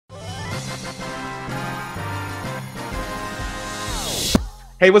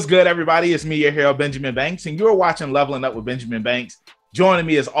Hey, what's good, everybody? It's me, your hero, Benjamin Banks, and you're watching Leveling Up with Benjamin Banks. Joining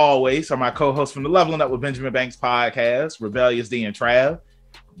me, as always, are my co-hosts from the Leveling Up with Benjamin Banks podcast, Rebellious D and Trav.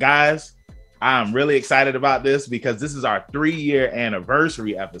 Guys, I'm really excited about this because this is our 3-year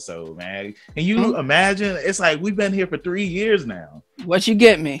anniversary episode, man. Can you imagine? It's like we've been here for 3 years now. What you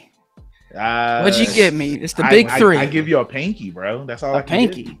get me? What'd you get me? It's the big three. I give you a pinky, bro. That's all. A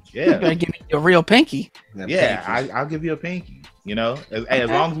pinky. Yeah, you gotta give me a real pinky. Yeah, I'll give you a pinky. You know, as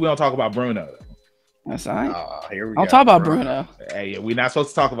long as we don't talk about Bruno. That's all right. Here we I'll talk about Bruno. Hey, we're not supposed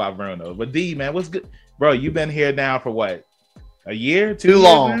to talk about Bruno. But D, man, what's good, bro? You've been here now for what? A year? Too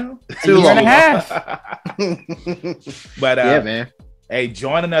long. Too long. And a half. But yeah, man. Hey,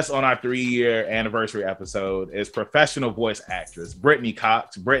 joining us on our 3-year anniversary episode is professional voice actress Brittany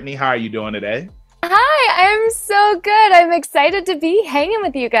Cox. Brittany, how are you doing today? Hi, I'm so good. I'm excited to be hanging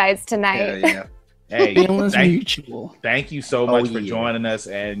with you guys tonight. Yeah. Hey, mutual. Thank you so much for joining us,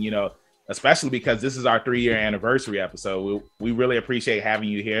 and especially because this is our 3-year anniversary episode. We really appreciate having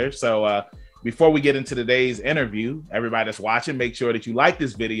you here. So before we get into today's interview, everybody that's watching, make sure that you like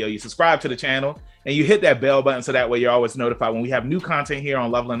this video, you subscribe to the channel, and you hit that bell button so that way you're always notified when we have new content here on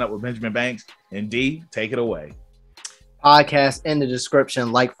Leveling Up with Benjamin Banks. And D, take it away. Podcast in the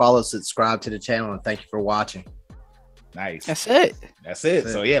description. Like, follow, subscribe to the channel, and thank you for watching. Nice. That's it.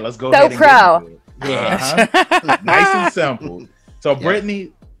 So yeah, let's go. So ahead and pro. get into it. Yeah. Nice and simple. So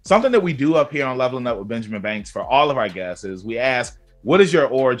Brittany, something that we do up here on Leveling Up with Benjamin Banks for all of our guests is we ask, what is your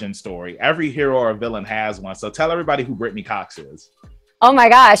origin story? Every hero or villain has one. So tell everybody who Brittany Cox is. Oh my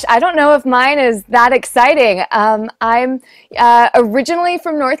gosh, I don't know if mine is that exciting. I'm originally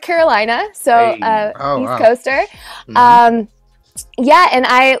from North Carolina, so East Coaster. Mm-hmm. Yeah, and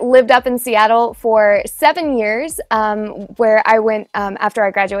I lived up in Seattle for 7 years, where I went, after I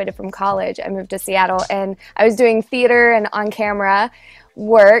graduated from college, I moved to Seattle, and I was doing theater and on-camera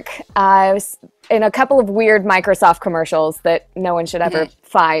work. I was in a couple of weird Microsoft commercials that no one should ever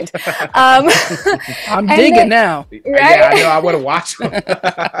find. I'm digging now. Right? Yeah, I know. I want to watch them.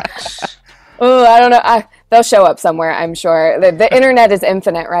 Oh, I don't know. They'll show up somewhere, I'm sure. The internet is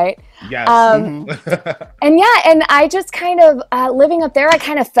infinite, right? Yes. And I just kind of, living up there, I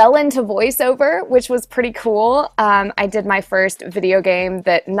kind of fell into voiceover, which was pretty cool. I did my first video game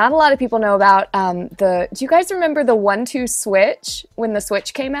that not a lot of people know about. Do you guys remember the 1-2 switch when the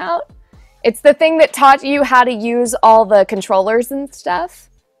Switch came out? It's the thing that taught you how to use all the controllers and stuff.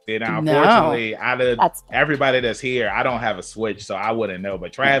 And unfortunately, out of everybody that's here, I don't have a Switch, so I wouldn't know.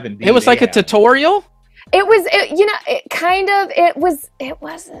 But Trav and D, it was like a tutorial. It was, it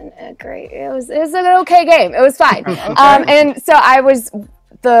wasn't a great, it was an okay game. It was fine. Okay. And so I was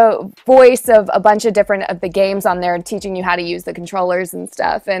the voice of a bunch of different of the games on there, teaching you how to use the controllers and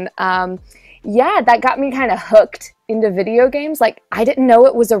stuff. And yeah, that got me kind of hooked into video games. Like, I didn't know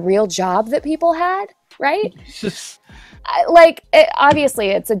it was a real job that people had, right? Obviously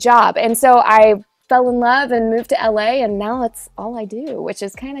it's a job. And so I fell in love and moved to LA, and now that's all I do, which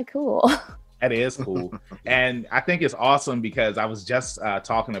is kind of cool. That is cool. And I think it's awesome because I was just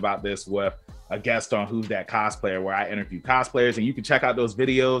talking about this with a guest on Who's That Cosplayer, where I interview cosplayers, and you can check out those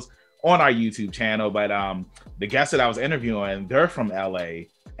videos on our YouTube channel. But the guests that I was interviewing, they're from LA.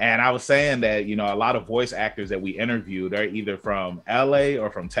 And I was saying that, a lot of voice actors that we interview, they're either from LA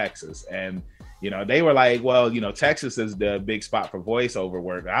or from Texas. And, they were like, well, Texas is the big spot for voiceover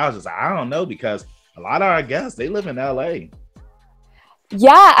work. And I was just like, I don't know, because a lot of our guests, they live in LA.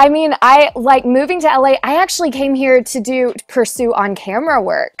 Yeah, I mean, I like moving to LA. I actually came here to pursue on-camera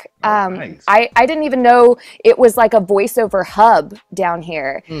work. Nice. I didn't even know it was like a voiceover hub down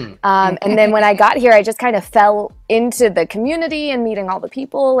here. And then when I got here, I just kind of fell into the community and meeting all the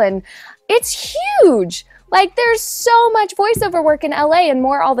people, and it's huge. Like, there's so much voiceover work in LA and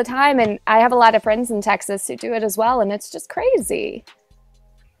more all the time. And I have a lot of friends in Texas who do it as well, and it's just crazy.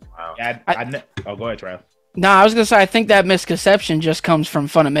 Wow. Go ahead, Trav. No, I was going to say, I think that misconception just comes from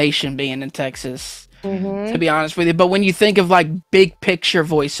Funimation being in Texas, to be honest with you. But when you think of like big picture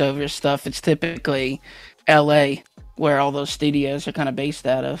voiceover stuff, it's typically LA, where all those studios are kind of based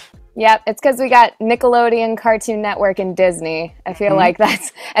out of. Yep, it's because we got Nickelodeon, Cartoon Network, and Disney. I feel like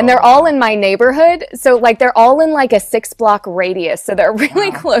that's, and they're all in my neighborhood. So like they're all in like a 6-block radius. So they're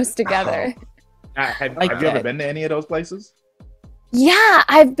really close together. Have you ever been to any of those places? Yeah,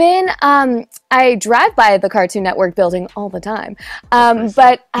 I've been, I drive by the Cartoon Network building all the time.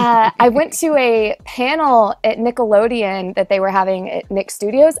 But I went to a panel at Nickelodeon that they were having at Nick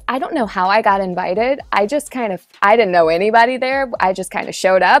Studios. I don't know how I got invited. I didn't know anybody there. I just kind of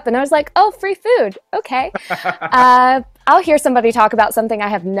showed up and I was like, oh, free food. Okay. I'll hear somebody talk about something I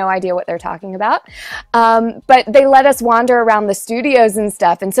have no idea what they're talking about. But they let us wander around the studios and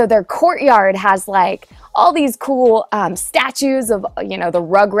stuff. And so their courtyard has like all these cool statues of, the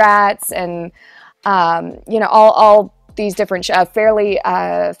Rugrats and, all these different Fairly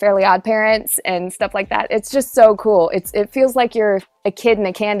Odd Parents and stuff like that. It's just so cool. It feels like you're a kid in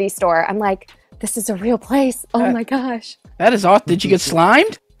a candy store. I'm like, this is a real place. Oh my gosh. That is awesome. Did you get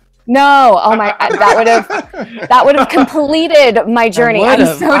slimed? No, oh my! That would have completed my journey. I'm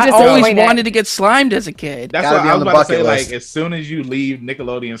so disappointed. I always wanted to get slimed as a kid. That's what I was about to say. Like, as soon as you leave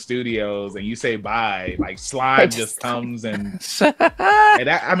Nickelodeon Studios and you say bye, like slime just comes and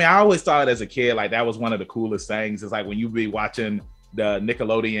that, I mean, I always thought as a kid like that was one of the coolest things. It's like when you be watching the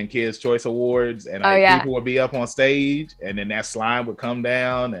Nickelodeon Kids Choice Awards and people would be up on stage and then that slime would come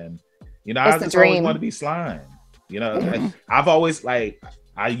down and I just always wanted to be slime. I've always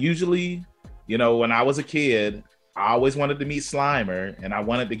I usually, when I was a kid, I always wanted to meet Slimer and I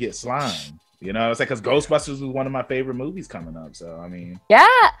wanted to get slime. It's like because Ghostbusters was one of my favorite movies coming up. So, I mean. Yeah.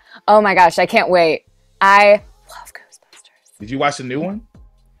 Oh my gosh. I can't wait. I love Ghostbusters. Did you watch the new one?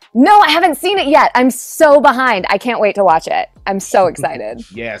 No, I haven't seen it yet. I'm so behind. I can't wait to watch it. I'm so excited.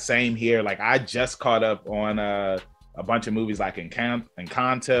 Yeah, same here. Like I just caught up on a bunch of movies like Encanto,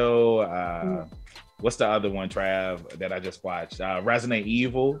 what's the other one, Trav, that I just watched? Resident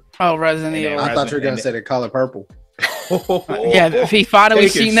Evil. Oh, Resident Evil. I thought you were going to say The Color Purple. Yeah, he finally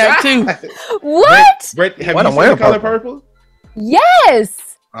seen that too. What? Britt, have you seen The Color Purple?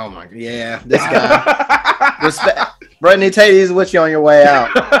 Yes. Oh my, yeah, this guy. Respect. Brittany, take these with you on your way out.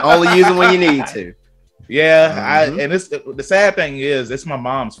 Only use them when you need to. Yeah, and it's the sad thing is it's my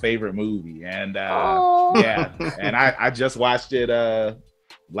mom's favorite movie, and and I just watched it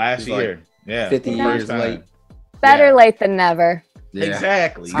last year. Yeah, 50 years late. Better late than never. Yeah.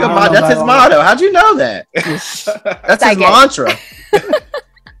 Exactly. That's his motto. How'd you know that? That's his mantra.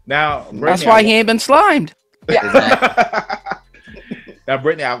 Now, Brittany, that's why he ain't been slimed. Yeah. Exactly. Now,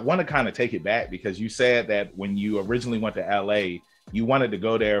 Brittany, I want to kind of take it back because you said that when you originally went to LA, you wanted to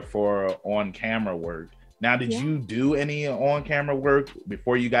go there for on-camera work. Now, did you do any on-camera work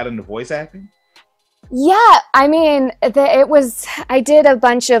before you got into voice acting? Yeah, I mean, I did a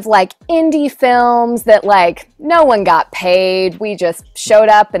bunch of like indie films that like no one got paid. We just showed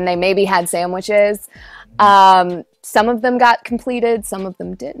up and they maybe had sandwiches. Some of them got completed, some of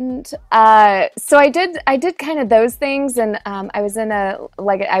them didn't. So I did kind of those things, and I was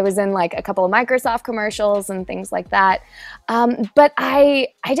in like a couple of Microsoft commercials and things like that. But I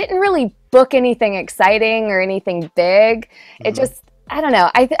didn't really book anything exciting or anything big. It just, I don't know.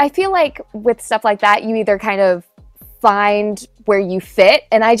 I feel like with stuff like that, you either kind of find where you fit,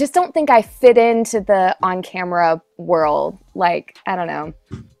 and I just don't think I fit into the on-camera world. Like, I don't know.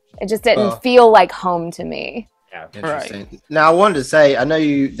 It just didn't feel like home to me. Yeah, interesting. Right. Now, I wanted to say, I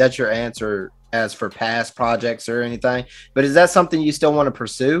know that's your answer as for past projects or anything, but is that something you still want to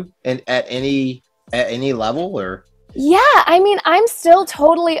pursue and at any level or? Yeah, I mean, I'm still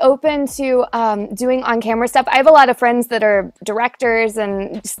totally open to doing on-camera stuff. I have a lot of friends that are directors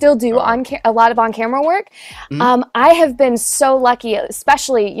and still do a lot of on-camera work. I have been so lucky,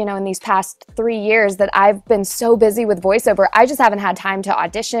 especially, in these past 3 years that I've been so busy with voiceover. I just haven't had time to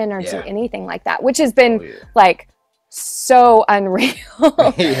audition or do anything like that, which has been like so unreal.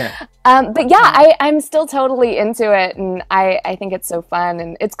 But yeah, I'm still totally into it, and I think it's so fun,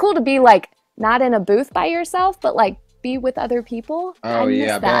 and it's cool to be like not in a booth by yourself, but like be with other people. Oh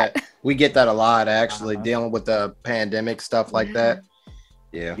yeah, I bet. We get that a lot actually, dealing with the pandemic stuff like that.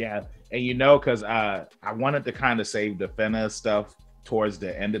 Yeah. And because I wanted to kind of save the Fena stuff towards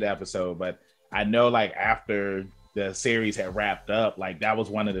the end of the episode, but I know like after the series had wrapped up, like that was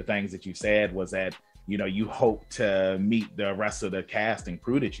one of the things that you said was that you hope to meet the rest of the cast and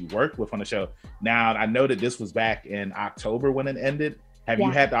crew that you worked with on the show. Now I know that this was back in October when it ended. Have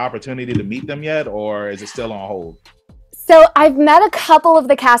you had the opportunity to meet them yet, or is it still on hold? So I've met a couple of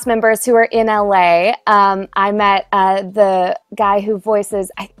the cast members who are in LA. I met the guy who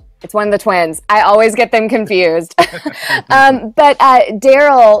voices, it's one of the twins. I always get them confused. But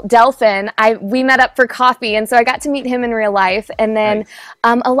Daryl Delphin, we met up for coffee, and so I got to meet him in real life. And then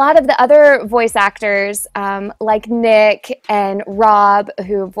a lot of the other voice actors, like Nick and Rob,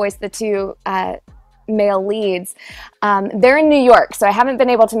 who voiced the two male leads, they're in New York, so I haven't been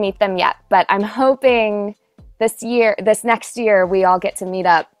able to meet them yet, but I'm hoping this next year we all get to meet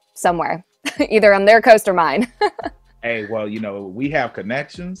up somewhere, either on their coast or mine. Hey, well, we have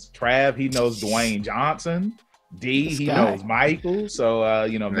connections. Trav, he knows Dwayne Johnson. He knows Michael. So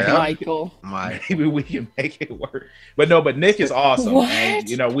maybe we can make it work. But Nick is awesome.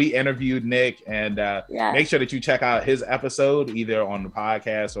 And we interviewed Nick, and make sure that you check out his episode either on the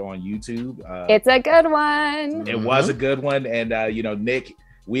podcast or on YouTube. It's a good one. It was a good one. And Nick,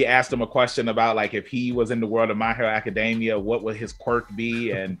 we asked him a question about like if he was in the world of My Hero Academia, what would his quirk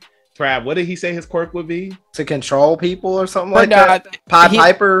be? And Trav, what did he say his quirk would be? To control people or something like that?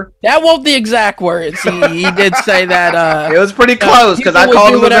 Piper? That wasn't the exact words. He did say that. It was pretty close because I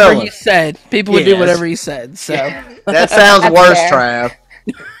called him whatever he said. People would do whatever he said. So that sounds worse, Trav.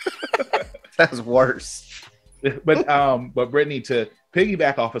 Sounds worse. But Brittany, to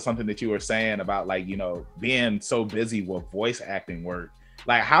piggyback off of something that you were saying about like being so busy with voice acting work,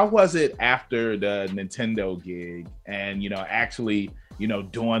 like how was it after the Nintendo gig and actually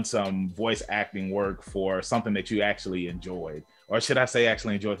doing some voice acting work for something that you actually enjoyed? Or should I say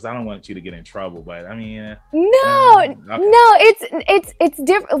actually enjoy? Because I don't want you to get in trouble. But I mean, it's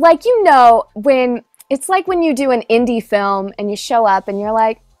different. Like when it's like when you do an indie film and you show up and you're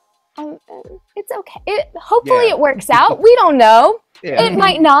like, it's okay. Hopefully it works out. We don't know. It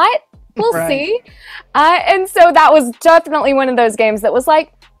might not. We'll see. And so that was definitely one of those games that was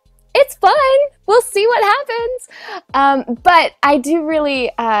like, it's fun. We'll see what happens. But I do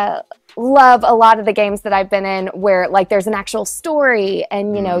really love a lot of the games that I've been in where like there's an actual story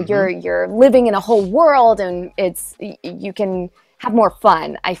and you're living in a whole world and you can have more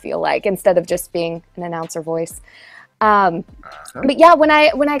fun, I feel like, instead of just being an announcer voice. But yeah, when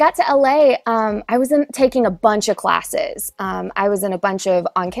I got to LA, I was taking a bunch of classes. I was in a bunch of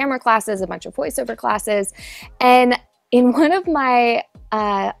on-camera classes, a bunch of voiceover classes, and in one of my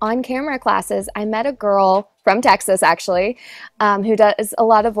on-camera classes, I met a girl from Texas, actually, who does a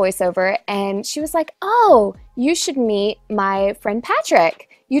lot of voiceover, and she was like, "Oh, you should meet my friend Patrick.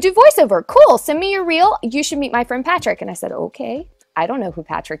 You do voiceover. Cool. Send me your reel. You should meet my friend Patrick." And I said, "Okay." I don't know who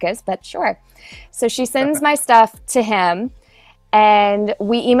Patrick is, but sure. So she sends my stuff to him, and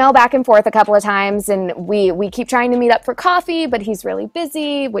we email back and forth a couple of times, and we keep trying to meet up for coffee, but he's really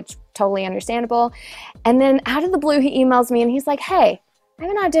busy, which totally understandable. And then out of the blue, he emails me, and he's like, "Hey, I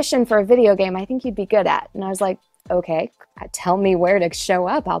have an audition for a video game I think you'd be good at." And I was like, "Okay, tell me where to show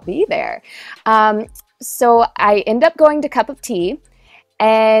up. I'll be there." So I end up going to Cup of Tea.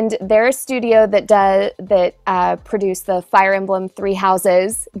 And they're a studio that produced the Fire Emblem Three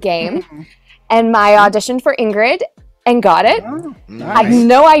Houses game. And I auditioned for Ingrid and got it. Oh, nice. I had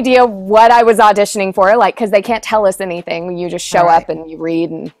no idea what I was auditioning for, like, because they can't tell us anything. You just show up and you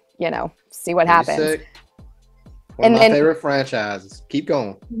read and, see what happens. Sick. One of my favorite franchises. Keep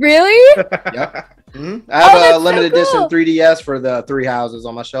going. Really? Yep. Mm-hmm. I have a limited edition 3DS for the Three Houses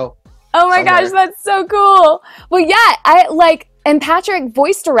on my shelf. Oh my gosh, that's so cool. Well, yeah, and Patrick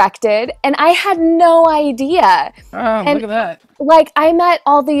voice directed, and I had no idea. Oh, look at that. Like, I met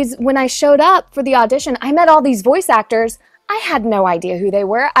all these, when I showed up for the audition, I met all these voice actors. I had no idea who they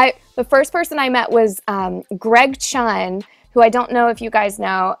were. The first person I met was Greg Chun, who I don't know if you guys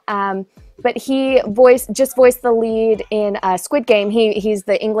know, but he voiced the lead in Squid Game. He's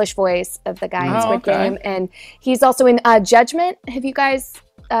the English voice of the guy in Squid Game, and he's also in Judgment. Have you guys,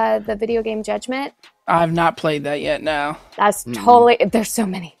 the video game Judgment? I've not played that yet. No, that's totally. There's so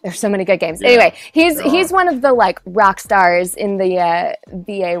many good games. Yeah, anyway, he's one of the like rock stars in the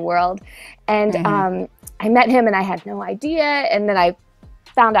VA world, and I met him and I had no idea, and then I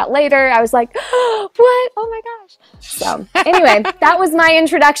found out later. I was like, "What? Oh my gosh!" So anyway, that was my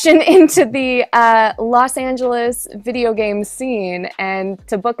introduction into the Los Angeles video game scene, and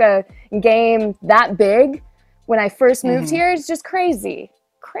to book a game that big when I first moved here is just crazy.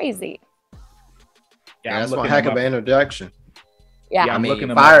 Yeah, that's one heck of an introduction. Yeah, I'm looking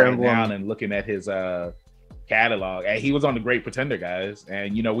him Fire Emblem down and looking at his catalog. And he was on the Great Pretender, guys.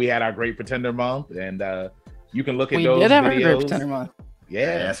 And we had our Great Pretender month, and you can look at those videos. We did have our Great Pretender month.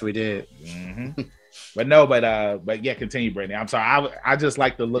 Yeah, yes, we did. Mm-hmm. But yeah, continue, Brittany. I'm sorry. I just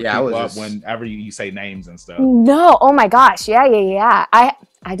like to look people up whenever you say names and stuff. No, oh my gosh, yeah. I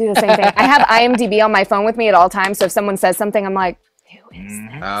do the same thing. I have IMDb on my phone with me at all times. So if someone says something, I'm like, who is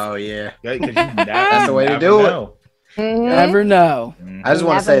that? Oh yeah, that's the way to do it. Mm-hmm. Never know. I just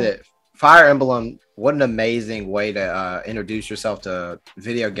want to say that Fire Emblem, what an amazing way to introduce yourself to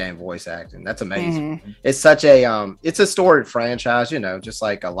video game voice acting. That's amazing. It's such a it's a storied franchise, just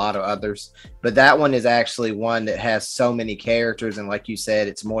like a lot of others. But that one is actually one that has so many characters, and like you said,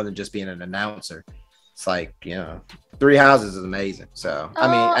 it's more than just being an announcer. it's like, you know, Three Houses is amazing. So I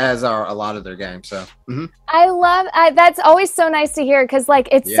mean, as are a lot of their games. So I love that's always so nice to hear, because like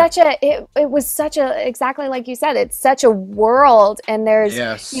it's such a it was such a, exactly like you said, it's such a world, and there's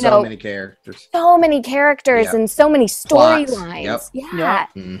so many characters, and so many storylines.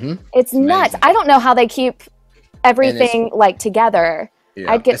 It's nuts. I don't know how they keep everything like together.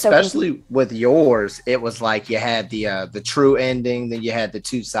 I'd get especially with yours, it was like you had the true ending, then you had the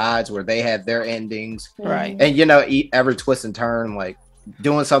two sides where they had their endings, right? And you know, every twist and turn, like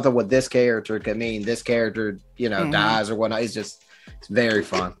doing something with this character could mean this character, you know, dies or whatnot. It's very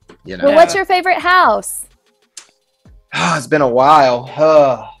fun, you know. Well, what's your favorite house? It's been a while.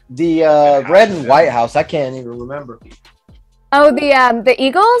 The red and white house, I can't even remember. Oh, the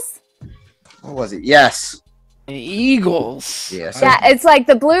Eagles? What was it? Yes. Eagles. Yes. Yeah, it's like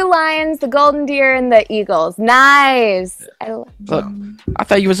the blue lions, the golden deer, and the eagles. Nice. Look, I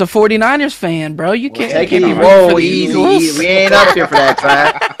thought you was a 49ers fan, bro. You can't take it. Whoa, easy. We ain't up here for that,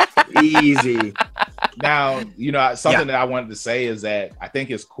 Trav. Easy. Now, you know, something that I wanted to say is that I think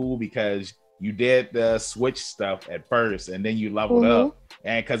it's cool because you did the Switch stuff at first, and then you leveled up,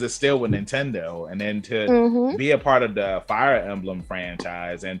 and because it's still with Nintendo, and then to be a part of the Fire Emblem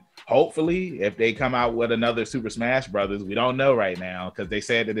franchise, and hopefully, if they come out with another Super Smash Brothers, we don't know right now because they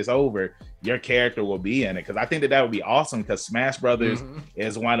said that it's over, your character will be in it. Because I think that would be awesome, because Smash Brothers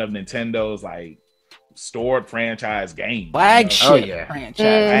is one of Nintendo's like stored franchise games. Flagship franchise.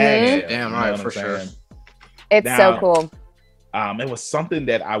 Damn right, for sure. It's so cool. It was something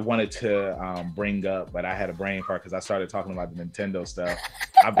that I wanted to bring up, but I had a brain fart because I started talking about the Nintendo stuff.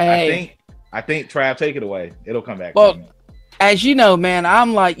 I think Trav, take it away. It'll come back. Well, as you know, man,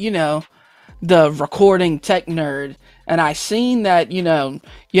 I'm like, you know, the recording tech nerd, and I seen that, you know,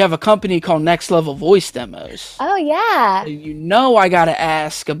 you have a company called Next Level Voice Demos. Oh yeah. You know, I gotta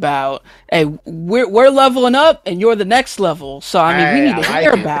ask about, hey, we're leveling up, and you're the next level, so I mean, we need to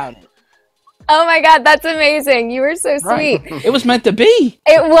hear about it. Oh my God, that's amazing. You were so sweet. It was meant to be.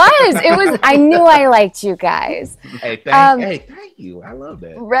 It was. I knew I liked you guys. Hey, thank you. I love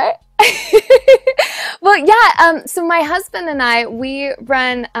that. Right. Well, yeah. So my husband and I, we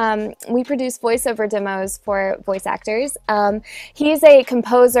produce voiceover demos for voice actors. He's a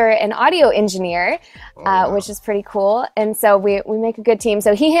composer and audio engineer, which is pretty cool. And so we make a good team.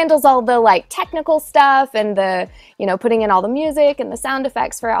 So he handles all the like technical stuff and the, you know, putting in all the music and the sound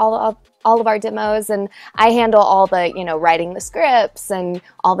effects for all of our demos, and I handle all the, you know, writing the scripts and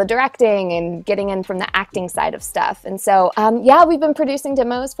all the directing and getting in from the acting side of stuff. And so, we've been producing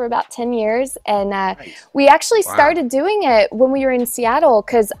demos for about 10 years, and we actually started doing it when we were in Seattle,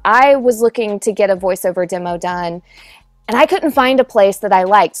 because I was looking to get a voiceover demo done, and I couldn't find a place that I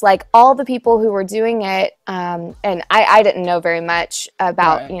liked. Like, all the people who were doing it, and I didn't know very much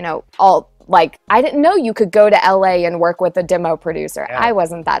about, you know, I didn't know you could go to LA and work with a demo producer. Yeah. I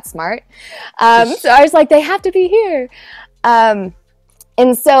wasn't that smart. So I was like, they have to be here.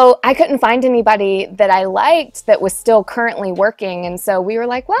 And so I couldn't find anybody that I liked that was still currently working. And so we were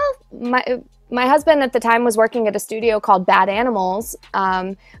like, well, my husband at the time was working at a studio called Bad Animals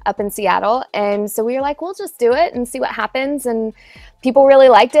up in Seattle. And so we were like, we'll just do it and see what happens. And people really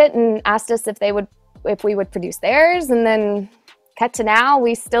liked it and asked us if we would produce theirs. And then cut to now,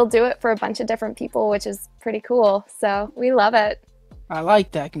 we still do it for a bunch of different people, which is pretty cool. So we love it. I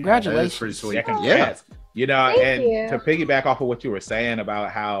like that. Congratulations. That's pretty sweet. Yeah, congrats. You know, Thank you. To piggyback off of what you were saying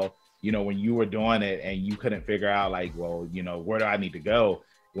about how, you know, when you were doing it and you couldn't figure out like, well, you know, where do I need to go?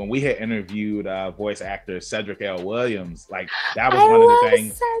 When we had interviewed voice actor Cedric L. Williams, like that was one of the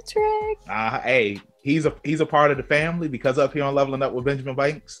things. Cedric. Hey, he's a part of the family, because up here on Leveling Up with Benjamin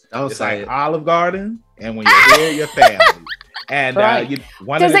Banks, it's like Olive Garden, and when you're here, your family. And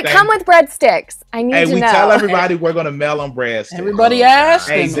does it come with breadsticks? I need to know. Hey, we tell everybody we're gonna mail them breadsticks. Everybody asks,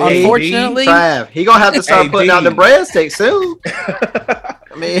 and unfortunately, Trav, he gonna have to start putting out the breadsticks soon.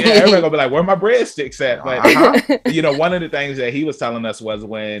 I mean, everybody gonna be like, "Where my breadsticks at?" But you know, one of the things that he was telling us was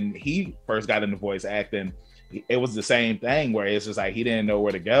when he first got into voice acting, it was the same thing where it's just like he didn't know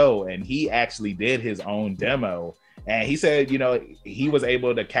where to go, and he actually did his own demo. And he said, you know, he was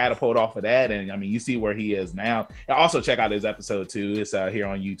able to catapult off of that. And I mean, you see where he is now. And also check out his episode too. It's here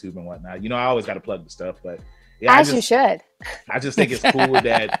on YouTube and whatnot. You know, I always got to plug the stuff, but yeah, you should. I just think it's cool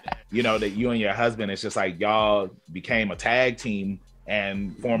that, you know, that you and your husband, it's just like y'all became a tag team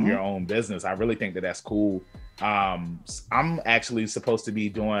and formed your own business. I really think that that's cool. I'm actually supposed to be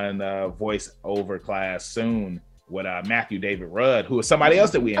doing a voice over class soon with Matthew David Rudd, who is somebody else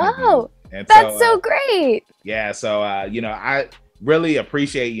that we interviewed. Oh, and that's so great. Yeah, so you know, I really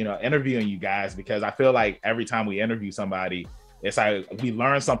appreciate, you know, interviewing you guys, because I feel like every time we interview somebody, it's like we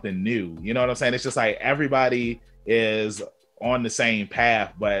learn something new. You know what I'm saying? It's just like everybody is on the same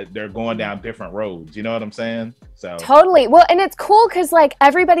path, but they're going down different roads. You know what I'm saying? So totally. Well, and it's cool because like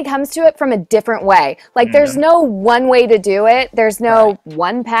everybody comes to it from a different way. Like there's no one way to do it. There's no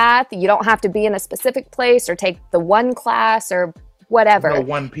one path. You don't have to be in a specific place or take the one class or whatever. No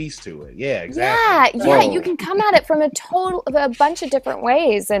one piece to it. Yeah, exactly. Yeah, you can come at it from a bunch of different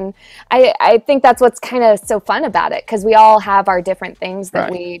ways, and I think that's what's kind of so fun about it, because we all have our different things that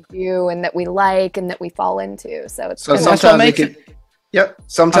we do and that we like and that we fall into. So it's sometimes it could. Yep.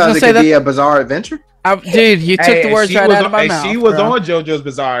 Sometimes it could be a bizarre adventure. Dude, you took the words right out of my mouth. She was on JoJo's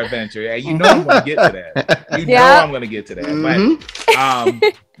Bizarre Adventure. And you know I'm going to get to that. You know I'm going to get to that.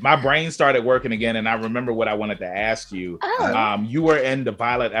 But my brain started working again, and I remember what I wanted to ask you. You were in the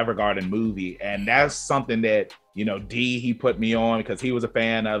Violet Evergarden movie, and that's something that, you know, he put me on because he was a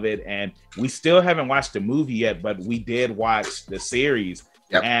fan of it. And we still haven't watched the movie yet, but we did watch the series.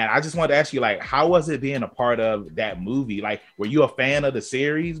 Yep. And I just wanted to ask you, like, how was it being a part of that movie? Like, were you a fan of the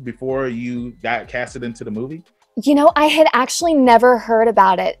series before you got casted into the movie? You know, I had actually never heard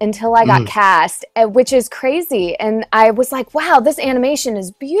about it until I got cast, which is crazy. And I was like, wow, this animation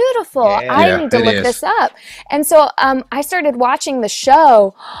is beautiful. I need to look this up. And so I started watching the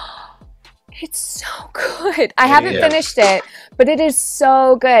show. It's so good. I haven't finished it, but it is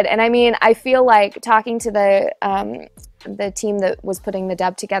so good. And I mean, I feel like talking to the team that was putting the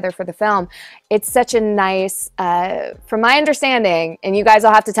dub together for the film, it's such a nice, from my understanding, and you guys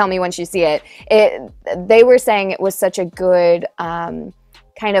will have to tell me once you see it, they were saying it was such a good kind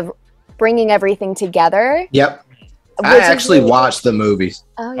of bringing everything together. Yep. I actually watched the movies.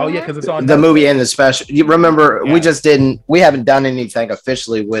 Oh yeah, because it's on the movie and the special. You remember, we haven't done anything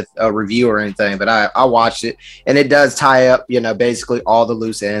officially with a review or anything, but I watched it, and it does tie up, you know, basically all the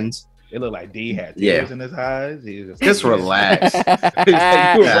loose ends. It looked like D had tears in his eyes. He was just relax.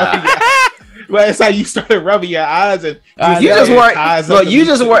 Well, it's like you started rubbing your eyes, and you just worry. Look, you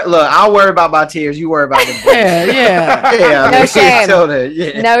just worry. Look, I'll worry about my tears. You worry about the yeah. No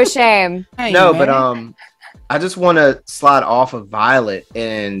shame. No shame. No, but I just want to slide off of Violet,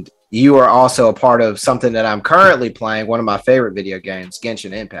 and you are also a part of something that I'm currently playing. One of my favorite video games,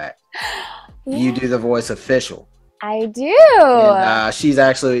 Genshin Impact. You do the voice of Fischl. I do. And, she's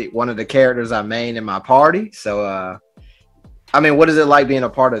actually one of the characters I main in my party. So, I mean, what is it like being a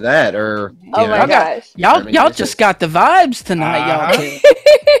part of that? Or my gosh, y'all just got the vibes tonight, y'all.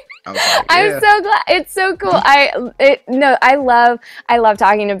 I'm so glad. It's so cool. I love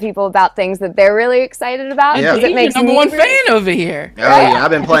talking to people about things that they're really excited about. Yeah, it makes number one fan over here. Oh yeah,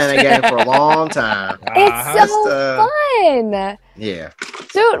 I've been playing the game for a long time. It's so fun. Yeah.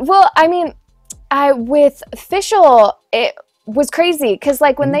 Dude, well, I mean, with Fischl, it was crazy because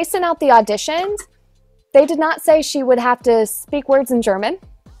like when they sent out the auditions, they did not say she would have to speak words in German.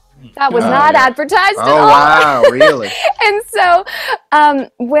 That was not advertised at all. Oh wow, really? And so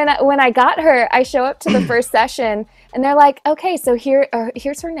when I got her, I show up to the first session, and they're like, "Okay, so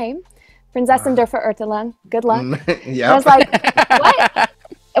here's her name, Prinzessin der Verurteilung. Good luck." I was like, "What?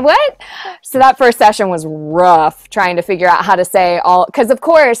 What?" So that first session was rough, trying to figure out how to say all, because of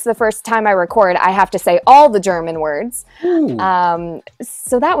course the first time I record, I have to say all the German words.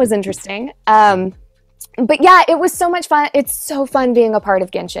 So that was interesting. But yeah, it was so much fun. It's so fun being a part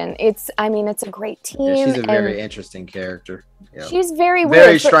of Genshin. It's a great team. Yeah, she's a very interesting character. Yeah. She's very weird.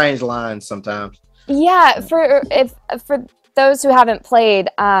 Very strange lines sometimes. Yeah, for those who haven't played,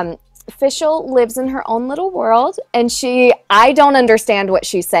 Fischl lives in her own little world, and I don't understand what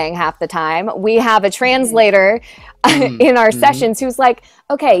she's saying half the time. We have a translator in our sessions who's like,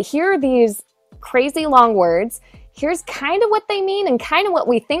 okay, here are these crazy long words. Here's kind of what they mean and kind of what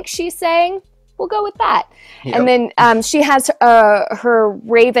we think she's saying. We'll go with that. Yep. And then she has her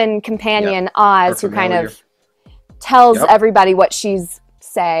raven companion, Oz, who kind of tells everybody what she's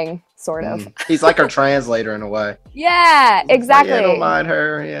saying, sort of. He's like her translator in a way. Yeah, exactly. Yeah, don't mind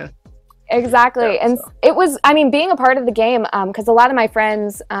her, yeah. Exactly. And it was, I mean, being a part of the game, because a lot of my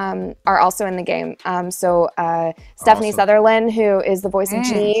friends are also in the game. Stephanie Sutherland, who is the voice of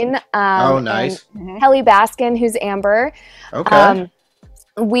Jean. Nice. And Helly Baskin, who's Amber. Okay.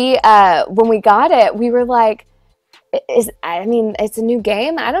 When we got it, we were like, it's a new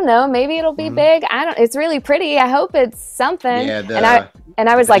game. I don't know. Maybe it'll be big. It's really pretty. I hope it's something. Yeah, and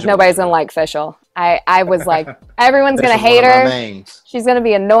I was like, nobody's going to like Fischl. I was like, everyone's going to hate her. She's going to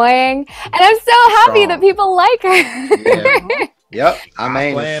be annoying. And I'm so happy that people like her. Yeah. Yep. I'm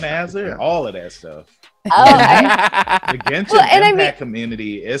playing as her. All of that stuff. Oh, The Genshin Impact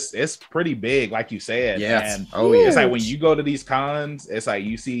community, it's pretty big, like you said. Yes. And yeah. It's like when you go to these cons, it's like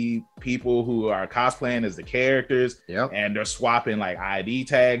you see people who are cosplaying as the characters, and they're swapping like ID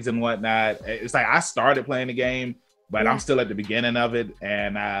tags and whatnot. It's like I started playing the game, but I'm still at the beginning of it,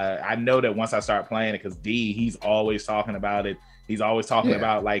 and I know that once I start playing it, because he's always talking about it. He's always talking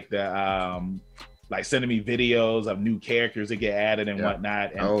about like the like sending me videos of new characters that get added and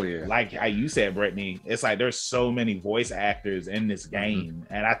whatnot. And like how you said, Brittany, it's like there's so many voice actors in this game.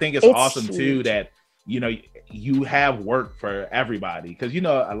 And I think it's awesome too that, you know, you have work for everybody. Because, you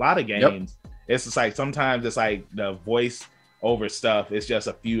know, a lot of games, it's just like sometimes it's like the voice over stuff, it's just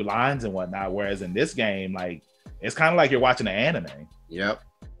a few lines and whatnot. Whereas in this game, like, it's kind of like you're watching an anime. Yeah,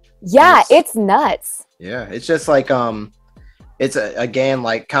 it's nuts. Yeah, it's just like it's again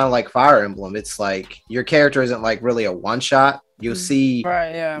like kind of like Fire Emblem. It's like your character isn't like really a one shot. You'll see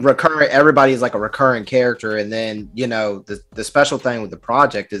recurring. Everybody's like a recurring character, and then you know the special thing with the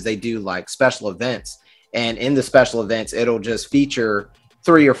project is they do like special events, and in the special events it'll just feature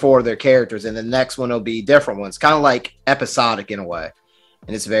 3 or 4 of their characters, and the next one will be different ones, kind of like episodic in a way.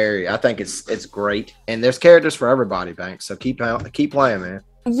 And it's I think it's great, and there's characters for everybody, Banks. So keep playing, man.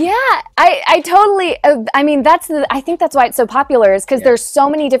 Yeah, I totally. I mean, I think that's why it's so popular, is because there's so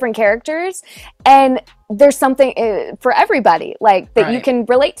many different characters, and there's something for everybody, like that you can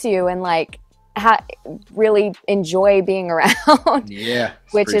relate to, and like really enjoy being around. Yeah,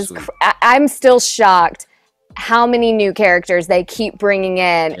 which is I'm still shocked how many new characters they keep bringing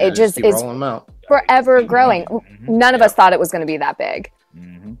in. It just is forever growing. None of us thought it was going to be that big.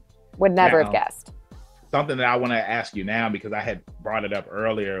 Would never have guessed. Something that I want to ask you now, because I had brought it up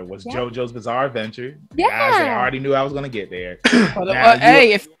earlier, was JoJo's Bizarre Adventure. Yeah. Guys, they already knew I was going to get there.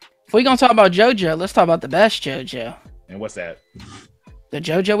 Hey, if we're going to talk about JoJo, let's talk about the best JoJo. And what's that? The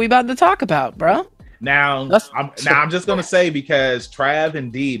JoJo we about to talk about, bro. Now I'm just going to say, because Trav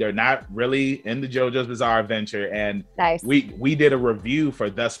and Dee are not really into JoJo's Bizarre Adventure, and we did a review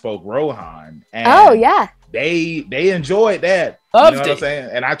for Thus Spoke Rohan. And they enjoyed that. You know what I'm saying?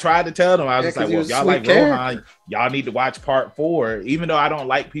 And I tried to tell them, I was just like, well, if y'all like Rohan, y'all need to watch part 4. Even though I don't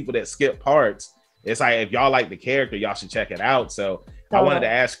like people that skip parts, it's like, if y'all like the character, y'all should check it out. So I wanted to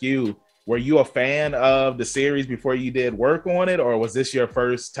ask you, were you a fan of the series before you did work on it, or was this your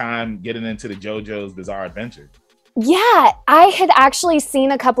first time getting into the JoJo's Bizarre Adventure? Yeah, I had actually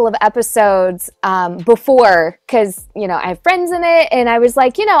seen a couple of episodes before, because, you know, I have friends in it, and I was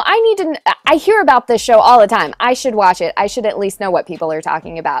like, you know, I hear about this show all the time. I should watch it. I should at least know what people are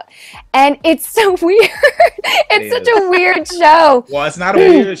talking about. And it's so weird. It's such a weird show. Well, it's not a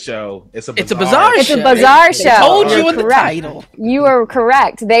weird show. It's a bizarre show. It's a bizarre show. I told you in the title. You are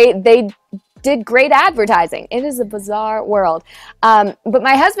correct. They did great advertising. It is a bizarre world. But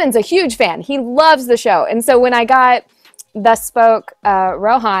my husband's a huge fan. He loves the show. And so when I got Thus Spoke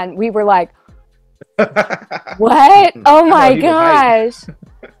Rohan, we were like, what? Oh my gosh.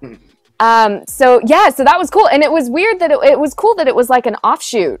 So that was cool. And it was weird that it was cool that it was like an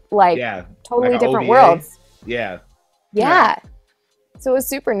offshoot, like totally like different OVA. Worlds. Yeah. So it was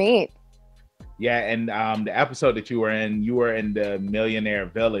super neat. Yeah. And the episode that you were in the Millionaire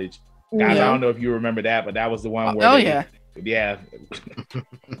Village. Guys, I don't know if you remember that, but that was the one where the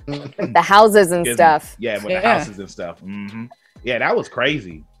houses and stuff. Yeah, with the houses and stuff. Yeah, that was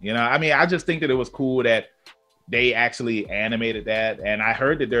crazy. You know, I mean, I just think that it was cool that they actually animated that, and I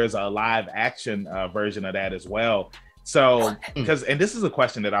heard that there's a live action version of that as well. So, and this is a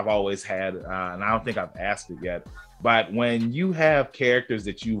question that I've always had, and I don't think I've asked it yet, but when you have characters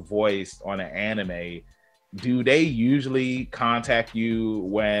that you voiced on an anime, do they usually contact you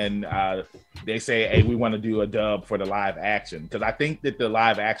when they say, hey, we want to do a dub for the live action? Because I think that the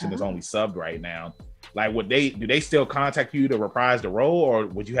live action is only subbed right now. Like, do they still contact you to reprise the role, or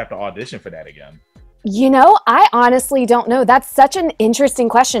would you have to audition for that again? You know, I honestly don't know. That's such an interesting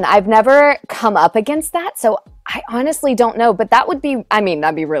question. I've never come up against that, so I honestly don't know. But that'd be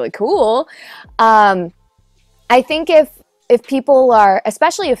really cool. I think if people are,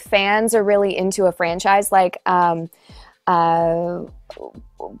 especially if fans are really into a franchise, like what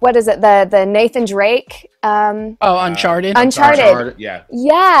is it, the Nathan Drake Uncharted.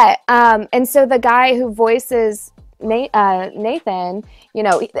 Yeah. And so the guy who voices Nathan, you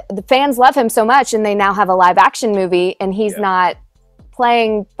know, the fans love him so much, and they now have a live action movie, and he's not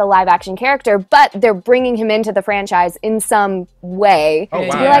playing the live action character, but they're bringing him into the franchise in some way to be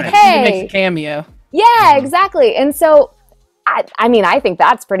like, hey, he makes a cameo. Yeah, exactly. And so I mean, I think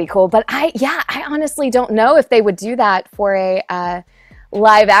that's pretty cool, but I honestly don't know if they would do that for a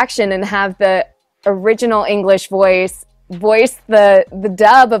live action and have the original English voice voice the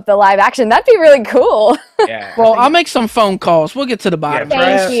dub of the live action. That'd be really cool. Yeah. Well, I'll make some phone calls. We'll get to the bottom.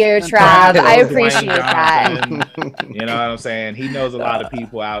 Thank you, Trav. I appreciate that. You know what I'm saying? He knows a lot of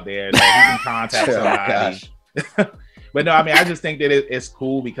people out there that he can contact somebody. But no, I mean, I just think that it's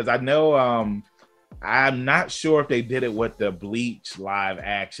cool because I know I'm not sure if they did it with the Bleach live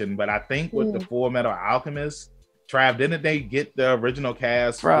action, but I think with the Full Metal Alchemist, Trav, didn't they get the original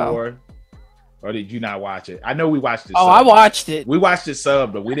cast for? Or did you not watch it? I know we watched it. I watched it. We watched it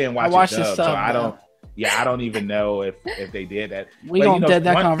sub, but we didn't watch it dub. So I don't. Yeah, I don't even know if they did that. We don't dead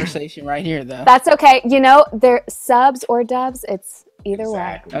that conversation right here, though. That's okay. You know, they're subs or dubs. It's either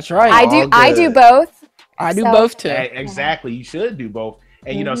way. That's right. I do both. I do both too. Exactly. You should do both.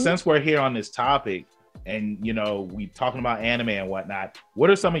 And you know, since we're here on this topic, and you know, we talking about anime and whatnot, what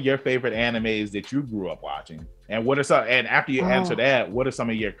are some of your favorite animes that you grew up watching? And what are some? And after you answer that, what are some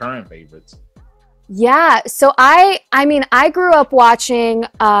of your current favorites? Yeah. So I mean, I grew up watching.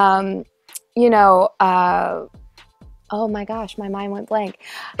 You know. Oh my gosh, my mind went blank.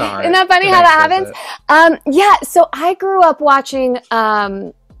 Sorry. Isn't that funny how that happens? Yeah. So I grew up watching.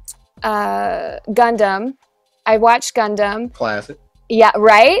 Gundam. I watched Gundam. Classic. Yeah,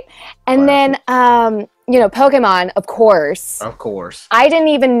 right? And then you know, Pokemon, of course. Of course. I didn't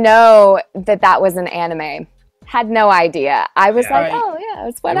even know that was an anime. Had no idea. I was like, oh yeah,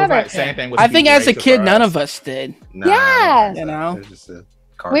 it's whatever. It was like, same thing with I think as a kid, none of us did. Yeah. You know?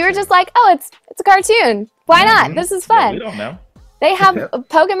 We were just like, oh, it's a cartoon. Why not? This is fun. Yeah, we don't know. They have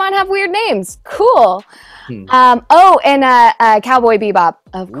Pokemon have weird names. Cool. And Cowboy Bebop,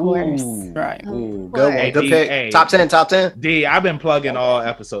 of course. Right. Ooh, good pick. Hey, top 10. D, I've been plugging all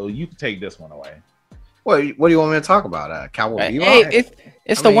episodes. You can take this one away. What do you want me to talk about? Cowboy Bebop? Hey,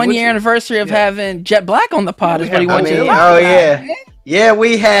 it's the 1 year anniversary of having Jet Black on the pod. Is what he wants to talk about. Yeah. Yeah,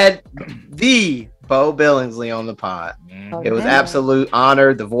 we had the Bo Billingsley on the pod. It was absolute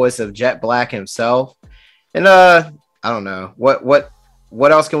honor, the voice of Jet Black himself. And I don't know what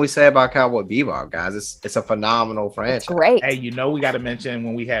else can we say about Cowboy Bebop, guys? It's a phenomenal franchise. Great. Hey, you know we got to mention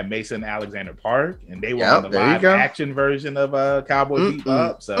when we had Mason Alexander Park, and they were on the live action version of Cowboy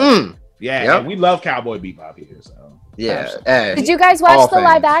Bebop. So and we love Cowboy Bebop here. So did you guys watch the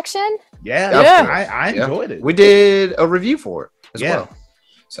live action? Yeah. I enjoyed it. We did a review for it as well.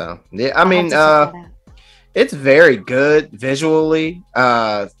 So I mean, it's very good visually.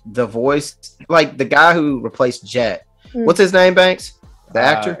 The voice, like the guy who replaced Jet. What's his name, Banks? The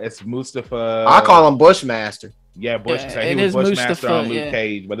actor? It's Mustafa. I call him Bushmaster. Yeah, Bushmaster. He was Bushmaster on Luke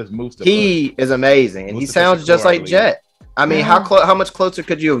Cage, but it's Mustafa. He is amazing, and he sounds just like Jet. I mean, how much closer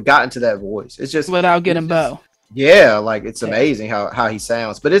could you have gotten to that voice? It's just without getting Bo. Yeah, like it's amazing how he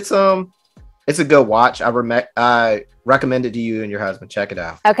sounds. But it's a good watch. I recommend it to you and your husband. Check it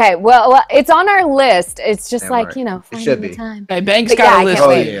out. Okay, well, it's on our list. It's just you know, it should be. Time. Hey, Banks got a list.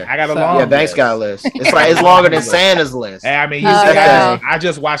 I got a long list. Banks got a list. It's longer than Santa's list. Hey, I mean, I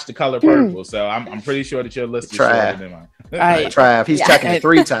just watched The Color Purple, so I'm pretty sure that your list is shorter than mine. Trav, he's checking it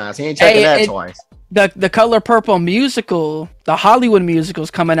 3 times. He ain't checking that twice. The Color Purple musical, the Hollywood musical,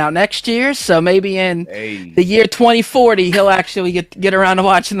 is coming out next year. So maybe in the year 2040, he'll actually get around to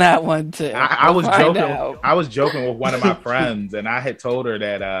watching that one too. I was joking with one of my friends, and I had told her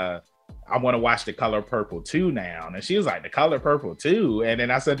that I want to watch The Color Purple 2 now, and she was like, The Color Purple 2, and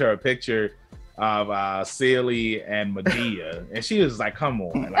then I sent her a picture of Celie and Medea, and she was like, "Come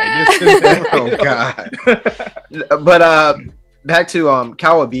on, like this is oh god." But back to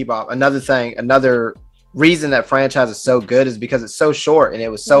Cowboy Bebop. Another reason that franchise is so good is because it's so short and it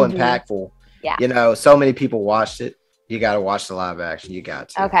was so impactful. Yeah, you know, so many people watched it. You got to watch the live action. You got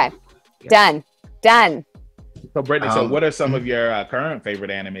to. Okay, done. So, Brittany, so what are some of your current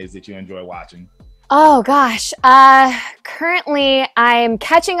favorite animes that you enjoy watching? Oh gosh, currently I'm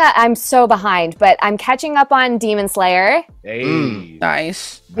catching up. I'm so behind, but I'm catching up on Demon Slayer. Hey,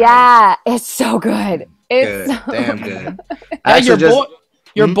 nice. Yeah, it's so good. It's so damn good.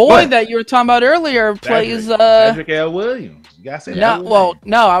 Your boy that you were talking about earlier plays Cedric L. Williams. You gotta say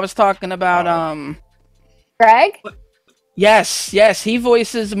no, I was talking about Greg. Yes, he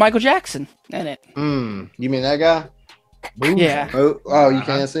voices Michael Jackson in it. You mean that guy? Move. Yeah. Oh, you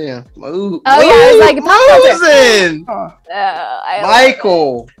can't see him. Move. Oh yeah, it's like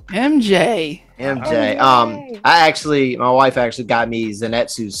Michael. MJ. My wife actually got me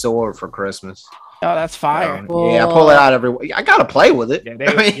Zenitsu's sword for Christmas. Oh, that's fire. Yeah, I pull it out I gotta play with it.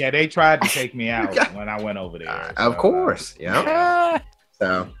 They tried to take me out when I went over there. Of course. Yeah.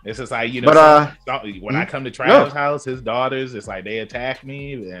 So it's just like, you know, but when I come to Trav's house, his daughters, it's like they attack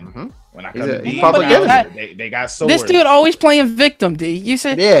me, and when I come to D's house, they got swords. This dude always playing victim, D. You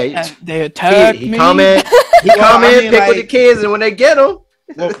said they attack me. He come in, pick with the kids, and when they get them.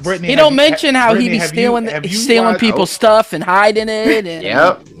 Well, Brittany, he don't mention how he be stealing people's stuff and hiding it. And,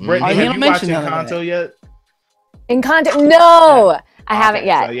 yep. Brittany, have you watched Encanto yet? Encanto? No, I haven't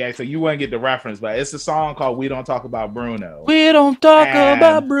yet. So you wouldn't get the reference, but it's a song called "We Don't Talk About Bruno." We don't talk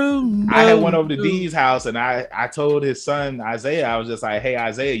about Bruno. I had went over to D's house, and I told his son Isaiah, I was just like, "Hey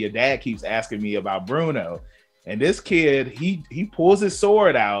Isaiah, your dad keeps asking me about Bruno." And this kid, he pulls his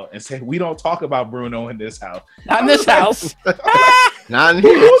sword out and said, "We don't talk about Bruno in this house." Not in this house. Not in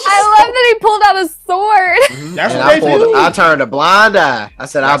here. I love that he pulled out a sword. That's what they do. I turned a blind eye. I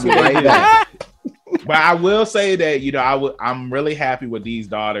said, "I'll be right back." But I will say that, you know, I'm really happy with Dee's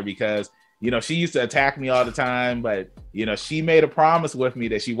daughter because, you know, she used to attack me all the time, but, you know, she made a promise with me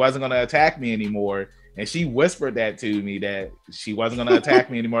that she wasn't going to attack me anymore. And she whispered that to me, that she wasn't going to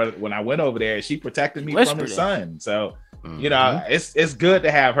attack me anymore when I went over there. She protected me from her son. So, you know, it's good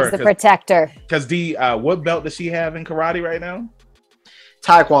to have her. As the protector. Because Dee, what belt does she have in karate right now?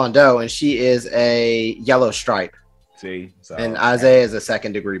 Taekwondo, and she is a yellow stripe. See, so, and Isaiah is a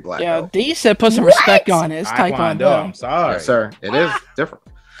 2nd degree black belt. D said put some respect on it. It's Taekwondo. I'm sorry. Yes, sir. It is different.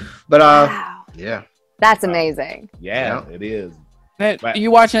 But yeah. That's amazing. Yeah, it is. But, you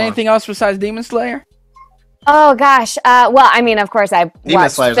watching anything else besides Demon Slayer? Oh gosh. Well, I mean, of course I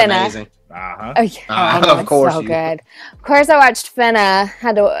watched Slayer's Fena. Amazing. Oh, yeah. Of course, so good. Of course, I watched Fena.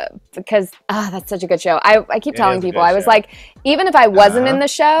 Had to because that's such a good show. I keep telling people, I was like, even if I wasn't in the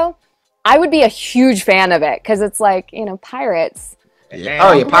show, I would be a huge fan of it because it's like, you know, pirates.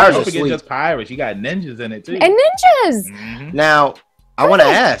 Yeah. Pirates are sweet. Just pirates. You got ninjas in it too. And ninjas. Now, I want to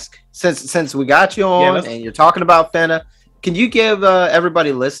ask, since we got you on and you're talking about Fena, can you give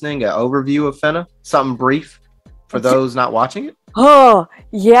everybody listening an overview of Fena? Something brief for those not watching it? Oh,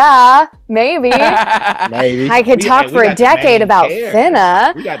 yeah, maybe. Maybe. I could talk for a decade about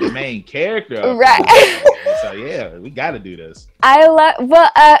Fena. We got the main character. Right. So, yeah, we got to do this.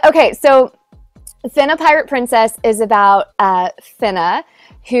 Okay, so Fena Pirate Princess is about Fena,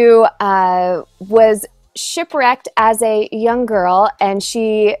 who was shipwrecked as a young girl, and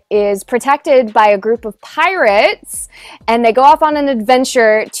she is protected by a group of pirates, and they go off on an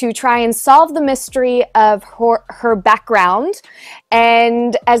adventure to try and solve the mystery of her background,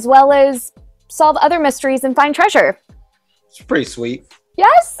 and as well as solve other mysteries and find treasure. It's pretty sweet.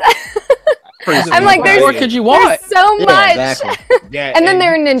 Yes. I'm like, what could you want? There's so much. Exactly. Yeah, and then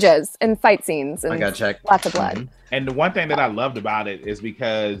there are ninjas and fight scenes and I gotta check. Lots of blood. And the one thing that I loved about it is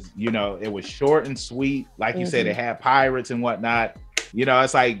because, you know, it was short and sweet. Like you said, it had pirates and whatnot. You know,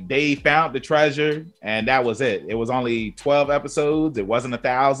 it's like they found the treasure and that was it. It was only 12 episodes. It wasn't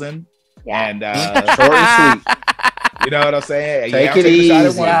 1,000. Yeah. And short and sweet. You know what I'm saying? Take it easy.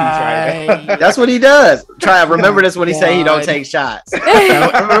 Right? That's what he does. Remember this when he say he don't take shots.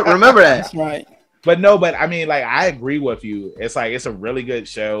 Remember that. That's right. But I mean, like, I agree with you. It's like, it's a really good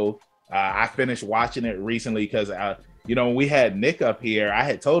show. I finished watching it recently because, you know, when we had Nick up here, I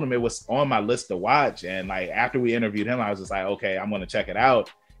had told him it was on my list to watch. And like, after we interviewed him, I was just like, okay, I'm going to check it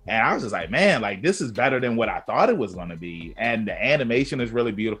out. And I was just like, man, like, this is better than what I thought it was going to be. And the animation is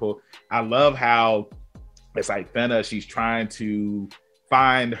really beautiful. I love how it's like Fena, she's trying to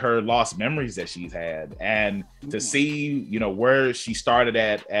find her lost memories that she's had. And to see, you know, where she started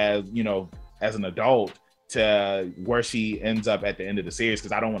at as, you know, as an adult to where she ends up at the end of the series,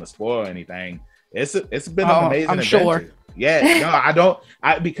 because I don't want to spoil anything. It's been an amazing adventure. Sure. Yeah, no,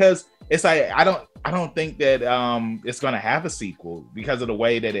 because it's like I don't think that it's gonna have a sequel because of the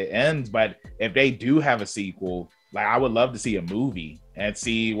way that it ends. But if they do have a sequel, like, I would love to see a movie and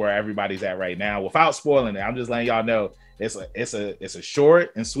see where everybody's at right now without spoiling it. I'm just letting y'all know it's a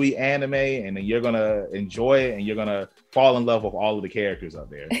short and sweet anime, and then you're gonna enjoy it and you're gonna fall in love with all of the characters up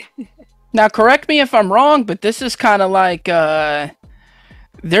there. Now, correct me if I'm wrong, but this is kind of like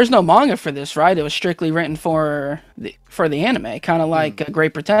there's no manga for this, right? It was strictly written for the anime, kind of like a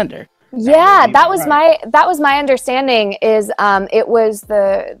Great Pretender. Yeah, that was my understanding. Is it was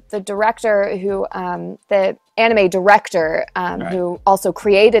the director who the anime director who also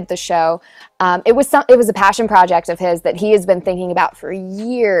created the show. It was a passion project of his that he has been thinking about for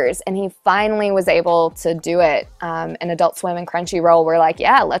years, and he finally was able to do it. And Adult Swim and Crunchyroll were like,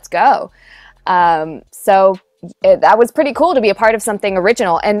 yeah, let's go. So that was pretty cool to be a part of something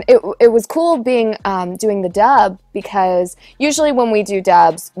original, and it was cool being doing the dub, because usually when we do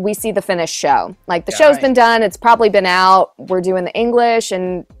dubs, we see the finished show. Like, the show's been done, it's probably been out, we're doing the English,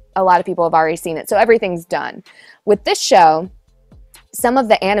 and a lot of people have already seen it, so everything's done. With this show, some of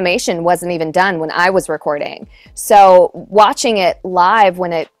the animation wasn't even done when I was recording. So watching it live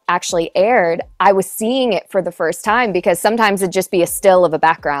when it actually aired, I was seeing it for the first time, because sometimes it'd just be a still of a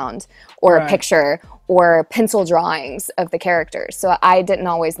background or a picture or pencil drawings of the characters. So I didn't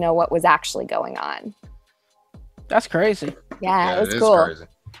always know what was actually going on. That's crazy. Yeah, it was cool. Crazy.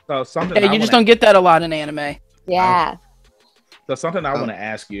 So something you just don't get that a lot in anime. Yeah. So something I want to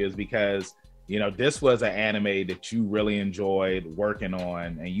ask you is, because you know, this was an anime that you really enjoyed working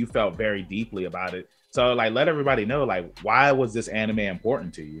on and you felt very deeply about it. So like, let everybody know, like, why was this anime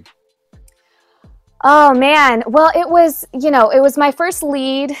important to you? Oh man. Well, it was, you know, it was my first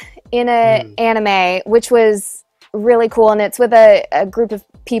lead in an anime, which was really cool. And it's with a group of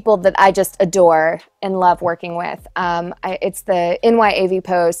people that I just adore and love working with. It's the NYAV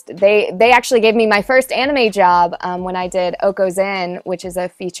Post. They actually gave me my first anime job when I did Oko's Inn, which is a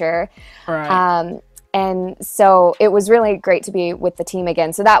feature. Right. And so it was really great to be with the team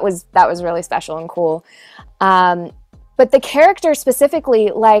again. So that was really special and cool. But the character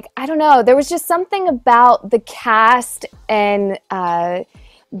specifically, like, I don't know, there was just something about the cast and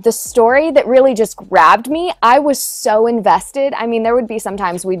the story that really just grabbed me. I was so invested. I mean, there would be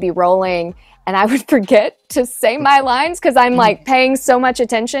sometimes we'd be rolling and I would forget to say my lines because I'm like paying so much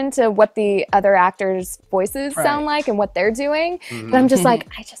attention to what the other actors' voices sound like and what they're doing. But I'm just like,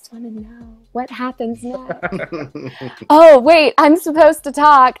 I just want to know what happens next. Oh, wait, I'm supposed to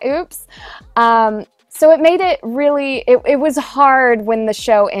talk. Oops. So it made it really, it was hard when the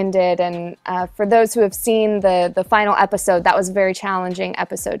show ended. And for those who have seen the final episode, that was a very challenging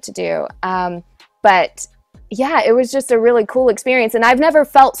episode to do. But yeah, it was just a really cool experience. And I've never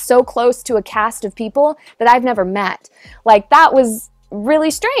felt so close to a cast of people that I've never met. Like, that was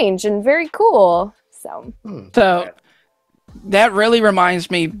really strange and very cool. So that really reminds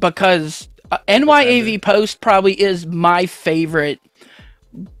me, because NYAV Post probably is my favorite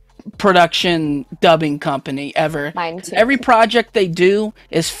production dubbing company ever. Mine too. Every project they do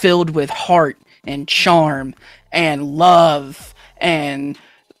is filled with heart and charm and love and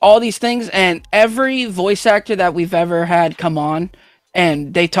all these things. And every voice actor that we've ever had come on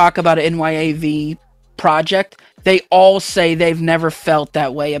and they talk about an NYAV project, they all say they've never felt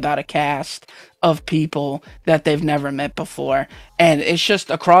that way about a cast of people that they've never met before. And it's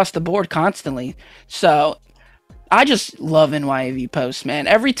just across the board constantly. So I just love NYAV Post, man.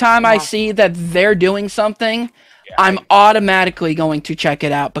 Every time I see that they're doing something, I'm automatically going to check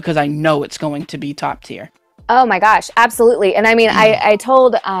it out because I know it's going to be top tier. Oh my gosh, absolutely. And I mean, I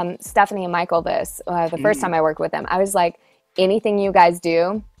told Stephanie and Michael this the first time I worked with them. I was like, anything you guys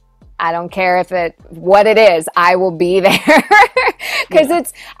do, I don't care what it is, I will be there. Because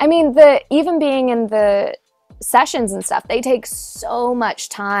it's, I mean, even being in the sessions and stuff, they take so much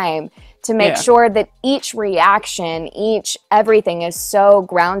time to make sure that each reaction, everything is so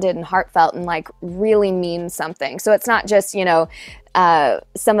grounded and heartfelt and like really means something. So it's not just, you know,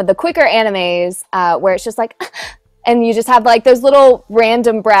 some of the quicker animes where it's just like, and you just have like those little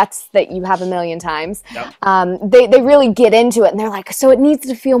random breaths that you have a million times. Yep. They really get into it and they're like, so it needs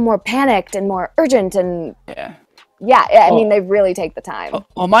to feel more panicked and more urgent and I mean, they really take the time.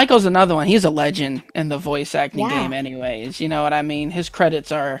 Well, Michael's another one. He's a legend in the voice acting game anyways. You know what I mean? His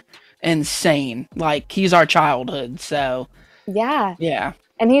credits are insane. Like, he's our childhood, so yeah,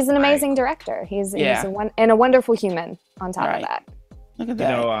 and he's an amazing director. He's a wonderful human on top of that. Look at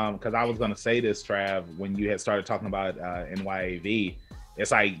that. You know, because I was going to say this, Trav, when you had started talking about NYAV,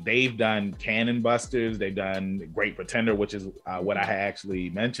 it's like they've done Cannon Busters, they've done Great Pretender, which is what I had actually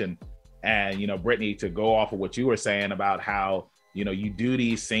mentioned. And, you know, Brittany, to go off of what you were saying about how, you know, you do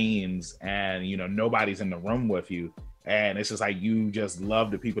these scenes and, you know, nobody's in the room with you. And it's just like, you just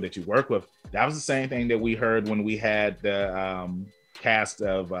love the people that you work with. That was the same thing that we heard when we had the cast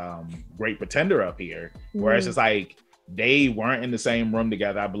of Great Pretender up here, where it's just like, they weren't in the same room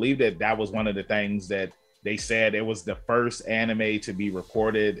together. I believe that was one of the things that they said. It was the first anime to be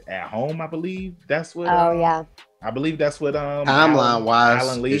recorded at home. I believe that's what. I believe that's what timeline wise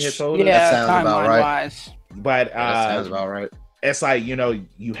Alan Lee had told us. That sounds about right. But that sounds about right. It's like, you know,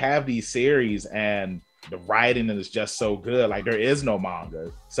 you have these series and the writing is just so good. Like, there is no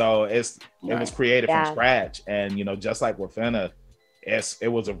manga, so it was created from scratch. And, you know, just like with Fena,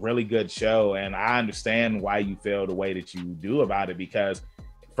 it was a really good show, and I understand why you feel the way that you do about it, because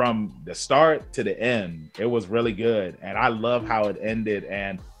from the start to the end, it was really good. And I love how it ended,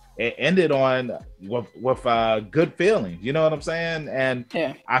 and it ended on with good feelings. You know what I'm saying? And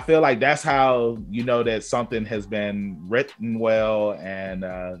I feel like that's how you know that something has been written well and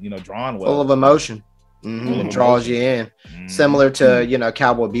you know, drawn well, full of emotion. It draws you in. Similar to, you know,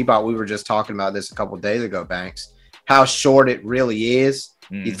 Cowboy Bebop. We were just talking about this a couple of days ago, Banks. how short it really is.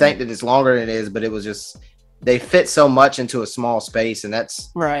 You think that it's longer than it is, but it was just they fit so much into a small space, and that's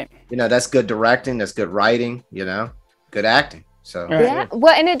right. You know, that's good directing, that's good writing, you know, good acting. So yeah,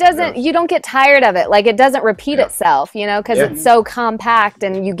 well, and it doesn't. You don't get tired of it. Like it doesn't repeat itself, you know, because it's so compact,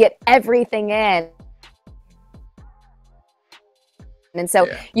 and you get everything in. And so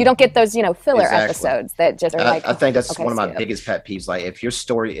you don't get those, you know, filler episodes that just are like. I think that's one of my biggest pet peeves. Like, if your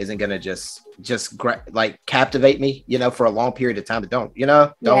story isn't gonna just like captivate me, you know, for a long period of time, don't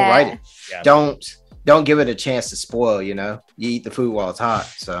write it. Yeah. Don't give it a chance to spoil. You know, you eat the food while it's hot.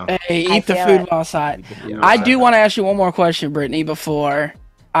 So hey, eat the food while it's hot. I do want to ask you one more question, Brittany, before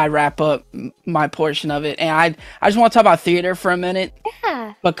I wrap up my portion of it, and I just want to talk about theater for a minute.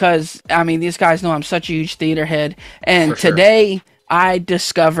 Yeah. Because I mean, these guys know I'm such a huge theater head, and today I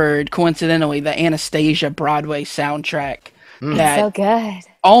discovered coincidentally the Anastasia Broadway soundtrack. That's so good.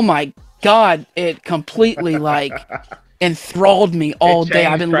 Oh my God, it completely like enthralled me all day.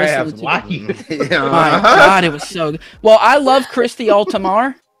 I've been listening to it. My God, it was so good. Well, I love Christy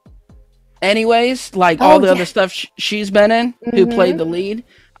Altamar. Anyways, like all the other stuff she's been in, who played the lead.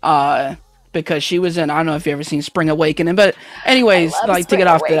 Because she was in, I don't know if you've ever seen Spring Awakening, but anyways, like to get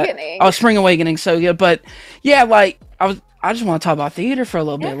off that. Oh, Spring Awakening, so good. But yeah, like I just want to talk about theater for a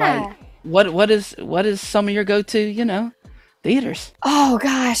little bit. Like, what is some of your go-to, you know, theaters? Oh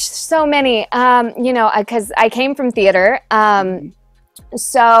gosh, so many. You know, because I came from theater.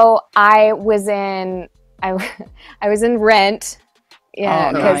 So I was in Rent.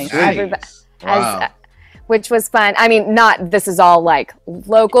 Yeah, nice. Which was fun. I mean, this is all like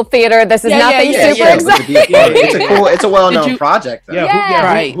local theater. This is nothing super exciting. It's a well-known project though.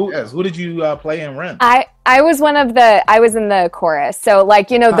 Who did you play in Rent? I was I was in the chorus. So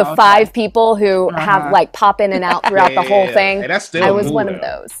like, you know, the 5 people who have like pop in and out throughout the whole thing. Hey, that's still I was one of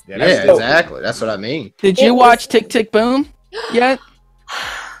those. Yeah, exactly. That's what I mean. Did you watch Tick Tick Boom yet?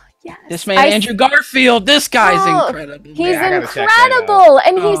 Yes. This man, Andrew Garfield, this guy's incredible. He's incredible.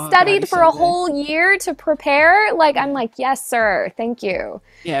 And he studied for a whole year to prepare. Like, I'm like, yes, sir. Thank you.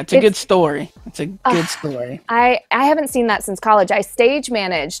 Yeah, it's a good story. It's a good story. I haven't seen that since college. I stage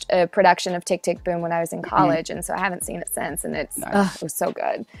managed a production of Tick Tick Boom when I was in college. And so I haven't seen it since. And it was so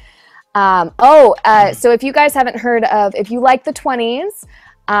good. So if you guys haven't heard of, if you like the 20s,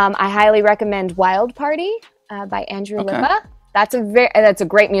 I highly recommend Wild Party by Andrew Lippa. That's a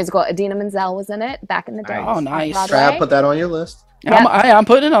great musical. Idina Menzel was in it back in the day. Oh, nice. Trav, put that on your list. Yeah. I'm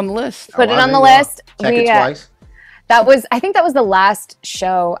putting it on the list. Put it on the list. Check it twice. I think that was the last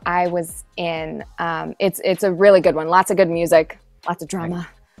show I was in. It's a really good one. Lots of good music, lots of drama.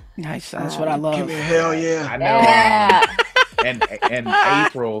 Nice. That's what I love. Give me a hell yeah. I know.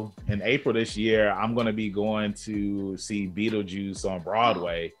 In April this year, I'm going to be going to see Beetlejuice on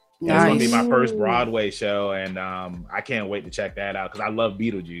Broadway. Nice. It's going to be my first Broadway show, and I can't wait to check that out because I love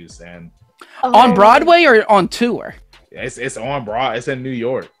Beetlejuice. And on Broadway or on tour? It's on Broadway. It's in New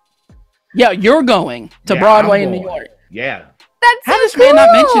York. Yeah, you're going to Broadway in New York. Yeah. That's How does man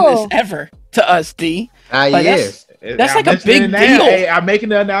not mention this ever to us, D? Yes. That's like a big deal. Hey, I'm making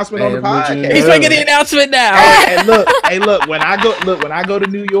the announcement on the podcast. He's making the announcement now. And look, when I go to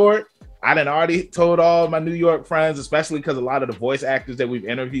New York, I done already told all my New York friends, especially because a lot of the voice actors that we've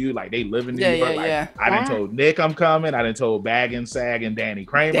interviewed, like they live in New York. I done told Nick I'm coming. I done told Bag and Sag and Danny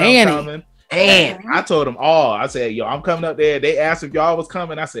Kramer I'm coming. And I told them all. I said, yo, I'm coming up there. They asked if y'all was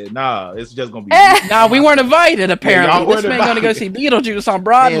coming. I said, nah, it's just gonna be. Nah, we weren't invited. Apparently, this man gonna go see Beetlejuice on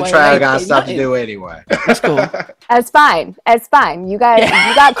Broadway. And Trav got stuff to do anyway. That's cool. That's fine. It's fine. You guys,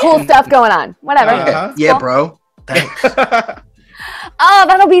 you got cool stuff going on. Whatever. Yeah, bro. Thanks. Oh,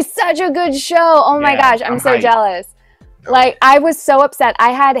 that'll be such a good show. Oh my gosh, I'm so jealous. Like, I was so upset.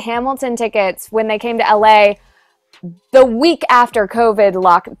 I had Hamilton tickets when they came to LA the week after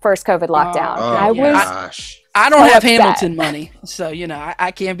first COVID lockdown. I don't have Hamilton money, so you know I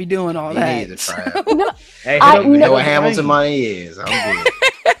can't be doing all that. Neither, Trav. Hey, you know what Hamilton money is. I'm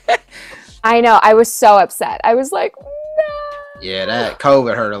good. I know. I was so upset. I was like, no. Yeah, that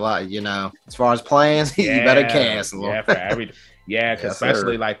COVID hurt a lot. You know, as far as plans, you better cancel. Yeah, for everything. Yeah, because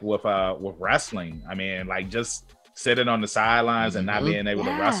especially like with wrestling. I mean, like just sitting on the sidelines and not being able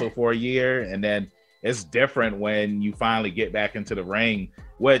to wrestle for a year, and then it's different when you finally get back into the ring,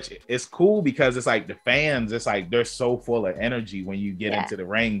 which is cool because it's like the fans, it's like they're so full of energy when you get into the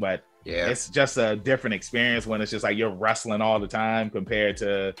ring, but it's just a different experience when it's just like you're wrestling all the time compared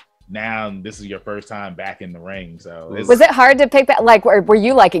to now this is your first time back in the ring. So was it hard to pick that? Like, were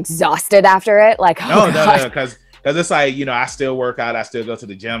you like exhausted after it? Like, no, because it's like, you know, I still work out, I still go to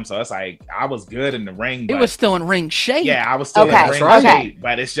the gym, so it's like I was good in the ring. It was still in ring shape. Yeah, I was still in ring shape,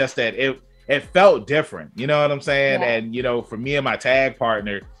 but it's just that it felt different. You know what I'm saying? Yeah. And you know, for me and my tag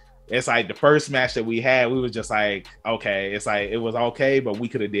partner, it's like the first match that we had, we was just like, okay, it's like it was okay, but we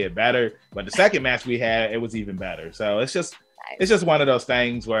could have did better. But the second match we had, it was even better. So it's just one of those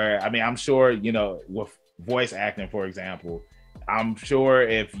things where, I mean, I'm sure, you know, with voice acting, for example, I'm sure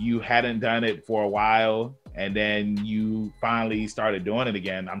if you hadn't done it for a while and then you finally started doing it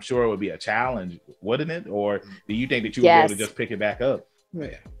again, I'm sure it would be a challenge, wouldn't it? Or do you think that you would be able to just pick it back up?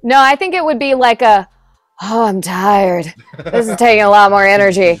 Yeah. No, I think it would be like oh, I'm tired. This is taking a lot more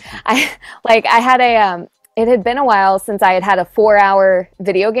energy. I had it had been a while since I had a 4-hour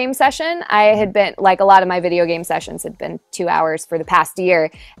video game session. I had been, like, a lot of my video game sessions had been 2 hours for the past year.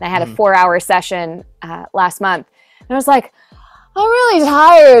 And I had a 4-hour session last month. And I was like, I'm really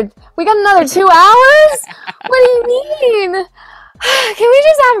tired. We got another 2 hours? What do you mean? Can we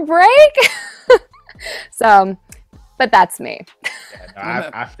just have a break? So, but that's me. Yeah,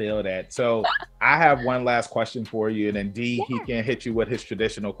 no, I feel that. So I have one last question for you, and then D, he can hit you with his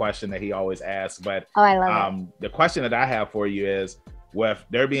traditional question that he always asks. But I love it. The question that I have for you is, with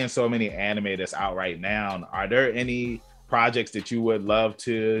there being so many anime that's out right now, are there any projects that you would love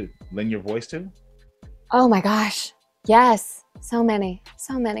to lend your voice to? Oh my gosh. Yes. So many.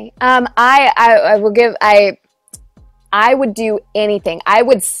 I would do anything. I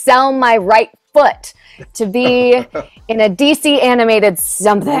would sell my right foot to be in a DC animated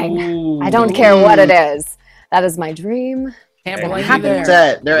something. Ooh. I don't care what it is. That is my dream. Can't believe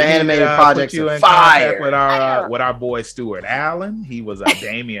that their animated projects are fire. With our boy Stuart Allen. He was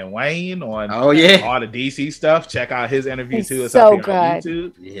Damian Wayne on all the DC stuff. Check out his interview too. It's so up here on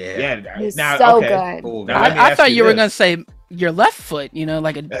YouTube. Yeah. He's so good. Cool, I thought you were gonna say your left foot, you know,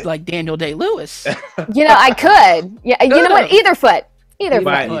 like Daniel Day-Lewis. You know, I could. Yeah, you know what? Either foot. Either foot.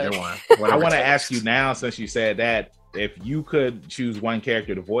 I want to ask you now, since you said that, if you could choose one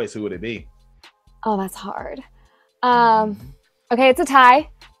character to voice, who would it be? Oh, that's hard. Okay, it's a tie.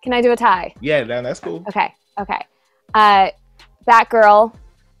 Can I do a tie? Yeah, that's cool. Okay. Batgirl,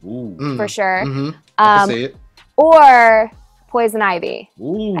 for sure. Mm-hmm. I can see it. Or Poison Ivy.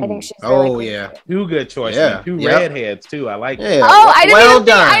 Ooh. I think she's really cool. Yeah. Two good choices. Yeah. Two redheads too. I like it. Oh, I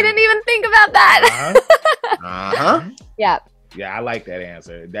didn't even think about that. Yeah. Yeah, I like that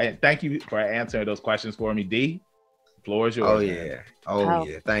answer. Thank you for answering those questions for me, D. The floor is yours. Oh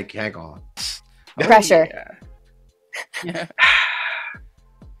yeah. Thank you. Hang on. Pressure. Yeah.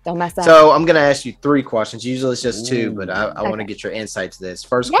 Don't mess up. So I'm gonna ask you 3 questions. Usually it's just 2, but I want to get your insight to this.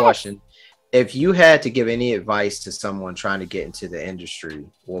 First question: if you had to give any advice to someone trying to get into the industry,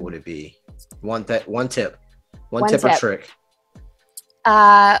 what would it be? One tip or trick.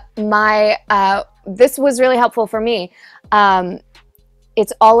 This was really helpful for me.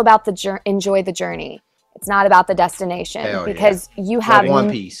 It's all about enjoy the journey. It's not about the destination, because you have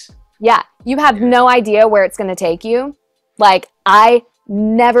One Piece. Yeah, you have no idea where it's going to take you. Like, I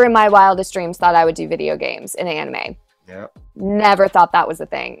never in my wildest dreams thought I would do video games in anime. Yeah. Never thought that was a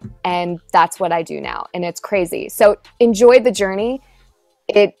thing. And that's what I do now. And it's crazy. So enjoy the journey.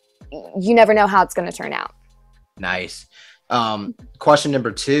 You never know how it's going to turn out. Nice. Question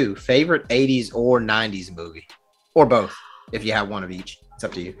number 2, favorite 80s or 90s movie? Or both, if you have one of each. It's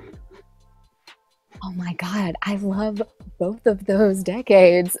up to you. Oh my God, I love both of those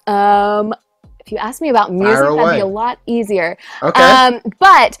decades. If you ask me about music, that'd be a lot easier. Okay.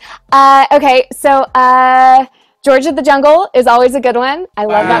 Okay, so George of the Jungle is always a good one. I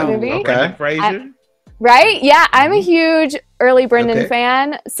love that movie. Okay. Fraser. Right? Yeah, I'm a huge early Brendan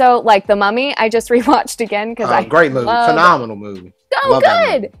fan. So, like, The Mummy, I just rewatched again because great movie, phenomenal movie.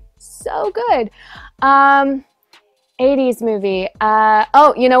 So good. 80s movie.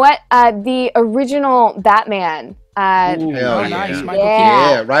 You know what? The original Batman. Nice.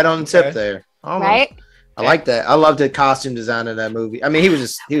 Yeah, right on the tip there. Almost. Right? I like that. I love the costume design of that movie. I mean, he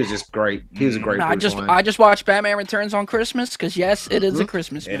was just great. He was a great. I just watched Batman Returns on Christmas because yes, it is a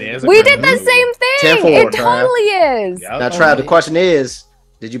Christmas movie. We did the same thing. It totally is. Yep. Now, Trav, the question is,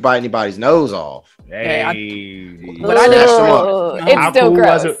 did you bite anybody's nose off? Hey, but I did. It's still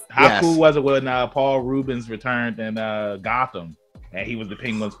gross. How cool was it when Paul Rubens returned in Gotham? And he was the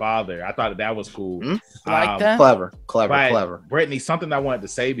Penguin's father. I thought that was cool. Like that? Clever. Brittany, something I wanted to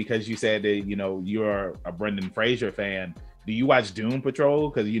say, because you said that, you know, you're a Brendan Fraser fan. Do you watch Doom Patrol?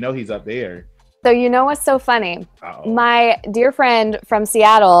 Because you know he's up there. So you know what's so funny? My dear friend from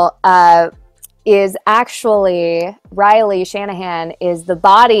Seattle is actually, Riley Shanahan is the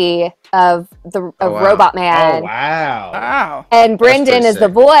body of Robot Man. Oh, wow. And Brendan is the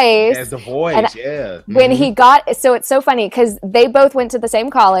voice. As the voice, yeah. When he so it's so funny because they both went to the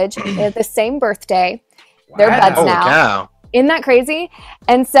same college, they had the same birthday. They're buds now. Isn't that crazy?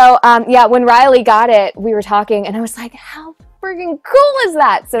 And so, when Riley got it, we were talking, and I was like, how freaking cool is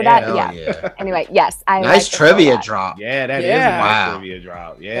that? So Anyway, yes, I nice trivia drop. Yeah, that is a nice trivia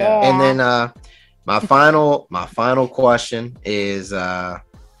drop. Yeah. And then my final question is,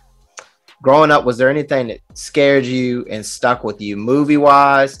 growing up, was there anything that scared you and stuck with you,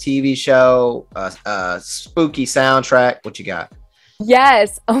 movie-wise, TV show, spooky soundtrack? What you got?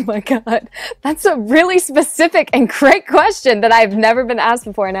 Yes. Oh my God. That's a really specific and great question that I've never been asked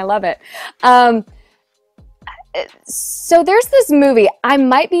before, and I love it. So there's this movie. I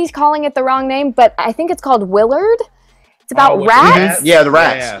might be calling it the wrong name, but I think it's called Willard. It's about rats. Yeah, the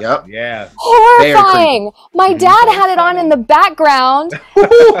rats. Yep. Yeah. Horrifying. My dad had it on in the background.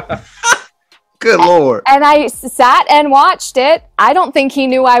 Good Lord. And I sat and watched it. I don't think he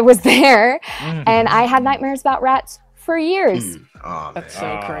knew I was there. And I had nightmares about rats for years. Oh, that's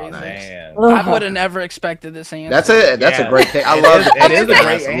so crazy. Man. I would have never expected this answer. That's a great thing. I love it. It is a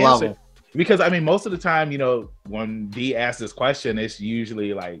great answer. Because I mean, most of the time, when D asks this question, it's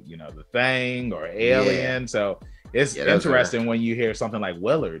usually like, The Thing or Alien. So it's interesting when you hear something like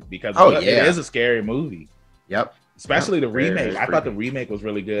Willard, because it is a scary movie. Yep. Especially the remake. I thought the remake was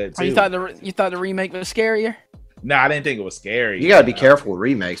really good too. You thought the remake was scarier? No, I didn't think it was scary. You gotta be careful with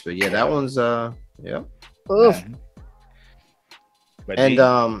remakes, but that one's Oof. And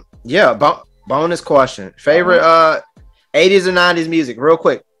bonus question. Favorite 80s or 90s music, real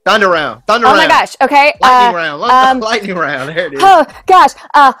quick. Thunder round. Oh my gosh. Okay. Lightning round. Lightning round. There it is. Oh gosh.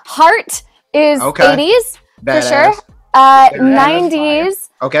 Heart is 80s for sure. 90s.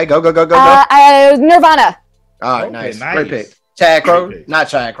 Okay, go. Nirvana. All right, nice. Great pick. Chad Kroger. Not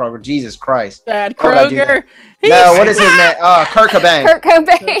Chad Kroger. Jesus Christ. Chad Kroger. No, what is his name? Kurt Cobain.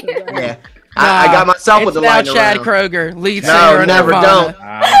 Yeah. I got myself with the lightning Chad round. Kroger, lead singer. No, never don't.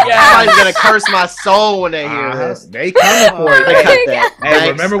 Somebody's gonna curse my soul when they hear this. They coming for it. They cut that.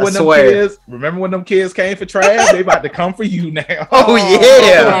 Hey, remember when them kids came for Trav? They about to come for you now. Oh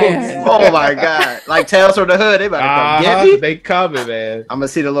yeah. Oh my God. Like Tales from the Hood, they about to come get me. They coming, man. I'm gonna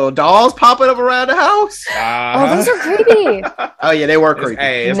see the little dolls popping up around the house. Oh, those are creepy. Oh yeah, they were creepy.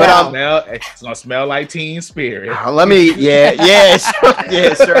 It's gonna smell like Teen Spirit. Let me it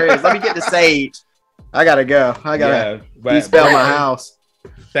sure is. Let me get the sage. I gotta go. I gotta de-spell my house.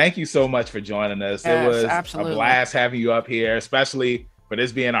 Thank you so much for joining us. It was a blast having you up here, especially for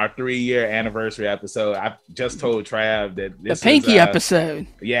this being our 3-year anniversary episode. I just told Trav that this the Pinky episode.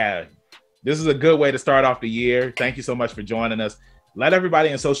 Yeah, this is a good way to start off the year. Thank you so much for joining us. Let everybody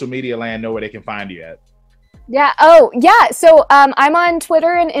in social media land know where they can find you at. Yeah. Oh, yeah. So I'm on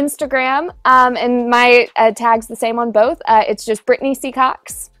Twitter and Instagram, and my tag's the same on both. It's just Brittany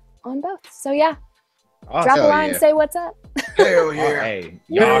Cox on both. So yeah. Drop a line, say what's up. Hell yeah. Hey,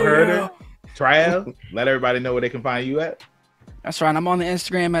 y'all heard it. Trav, let everybody know where they can find you at. That's right. I'm on the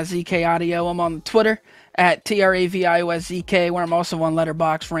Instagram at ZK Audio. I'm on the Twitter at TRAVIOSZK, where I'm also on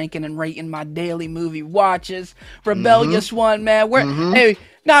Letterboxd ranking and rating my daily movie watches. Rebellious one, man. Hey,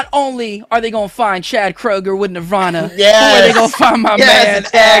 not only are they gonna find Chad Kroger with Nirvana, where they gonna find my man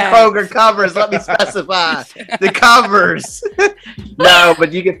Chad Kroger covers. Let me specify the covers. No,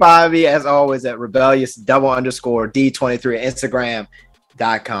 but you can find me as always at rebellious_D23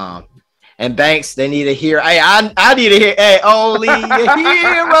 Instagram.com. And Banks, they need to hear. Hey, I need to hear. Hey, only a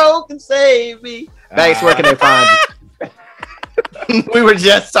hero can save me. Banks, where can they find you? We were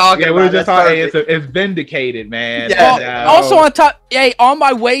just talking. Yeah, we were just talking. It's vindicated, man. Yeah. And, also on top, on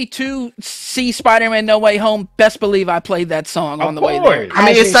my way to see Spider-Man No Way Home, best believe I played that song on the way there. I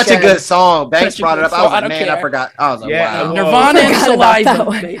mean, it's such a good song. Banks brought it up. I was like, man, I forgot. I was like, wow. Nirvana and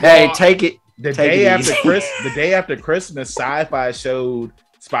Saliva. Hey, take it. The day after Christmas, Sci-Fi showed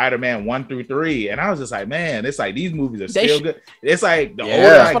Spider-Man 1 through 3, and I was just like, man, it's like these movies are still good. It's like the older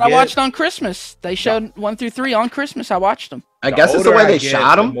that's what I watched on Christmas. They showed 1 through 3 on Christmas. I watched them. I guess it's the way they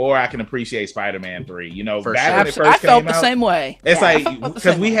shot them. The more I can appreciate Spider-Man 3. You know, for back sure. when it first came out, I felt the same way. It's like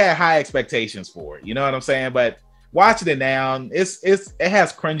because we had high expectations for it. You know what I'm saying? But watching it now, it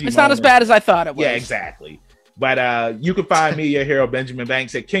has cringy. It's not as bad as I thought it was. Yeah, exactly. But you can find me, your hero Benjamin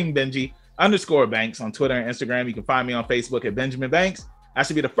Banks, at KingBenji_Banks on Twitter and Instagram. You can find me on Facebook at Benjamin Banks. I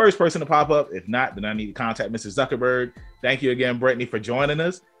should be the first person to pop up. If not, then I need to contact Mr. Zuckerberg. Thank you again, Brittany, for joining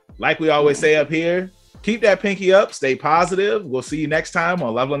us. Like we always say up here, keep that pinky up. Stay positive. We'll see you next time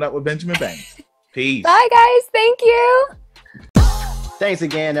on Leveling Up with Benjamin Banks. Peace. Bye, guys. Thank you. Thanks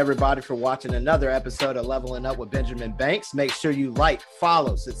again, everybody, for watching another episode of Leveling Up with Benjamin Banks. Make sure you like,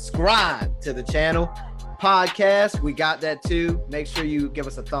 follow, subscribe to the channel. Podcast, we got that too. Make sure you give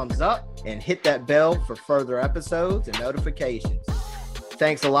us a thumbs up and hit that bell for further episodes and notifications.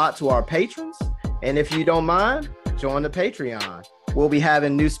 Thanks a lot to our patrons. And if you don't mind, join the Patreon. We'll be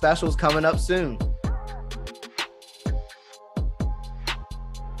having new specials coming up soon.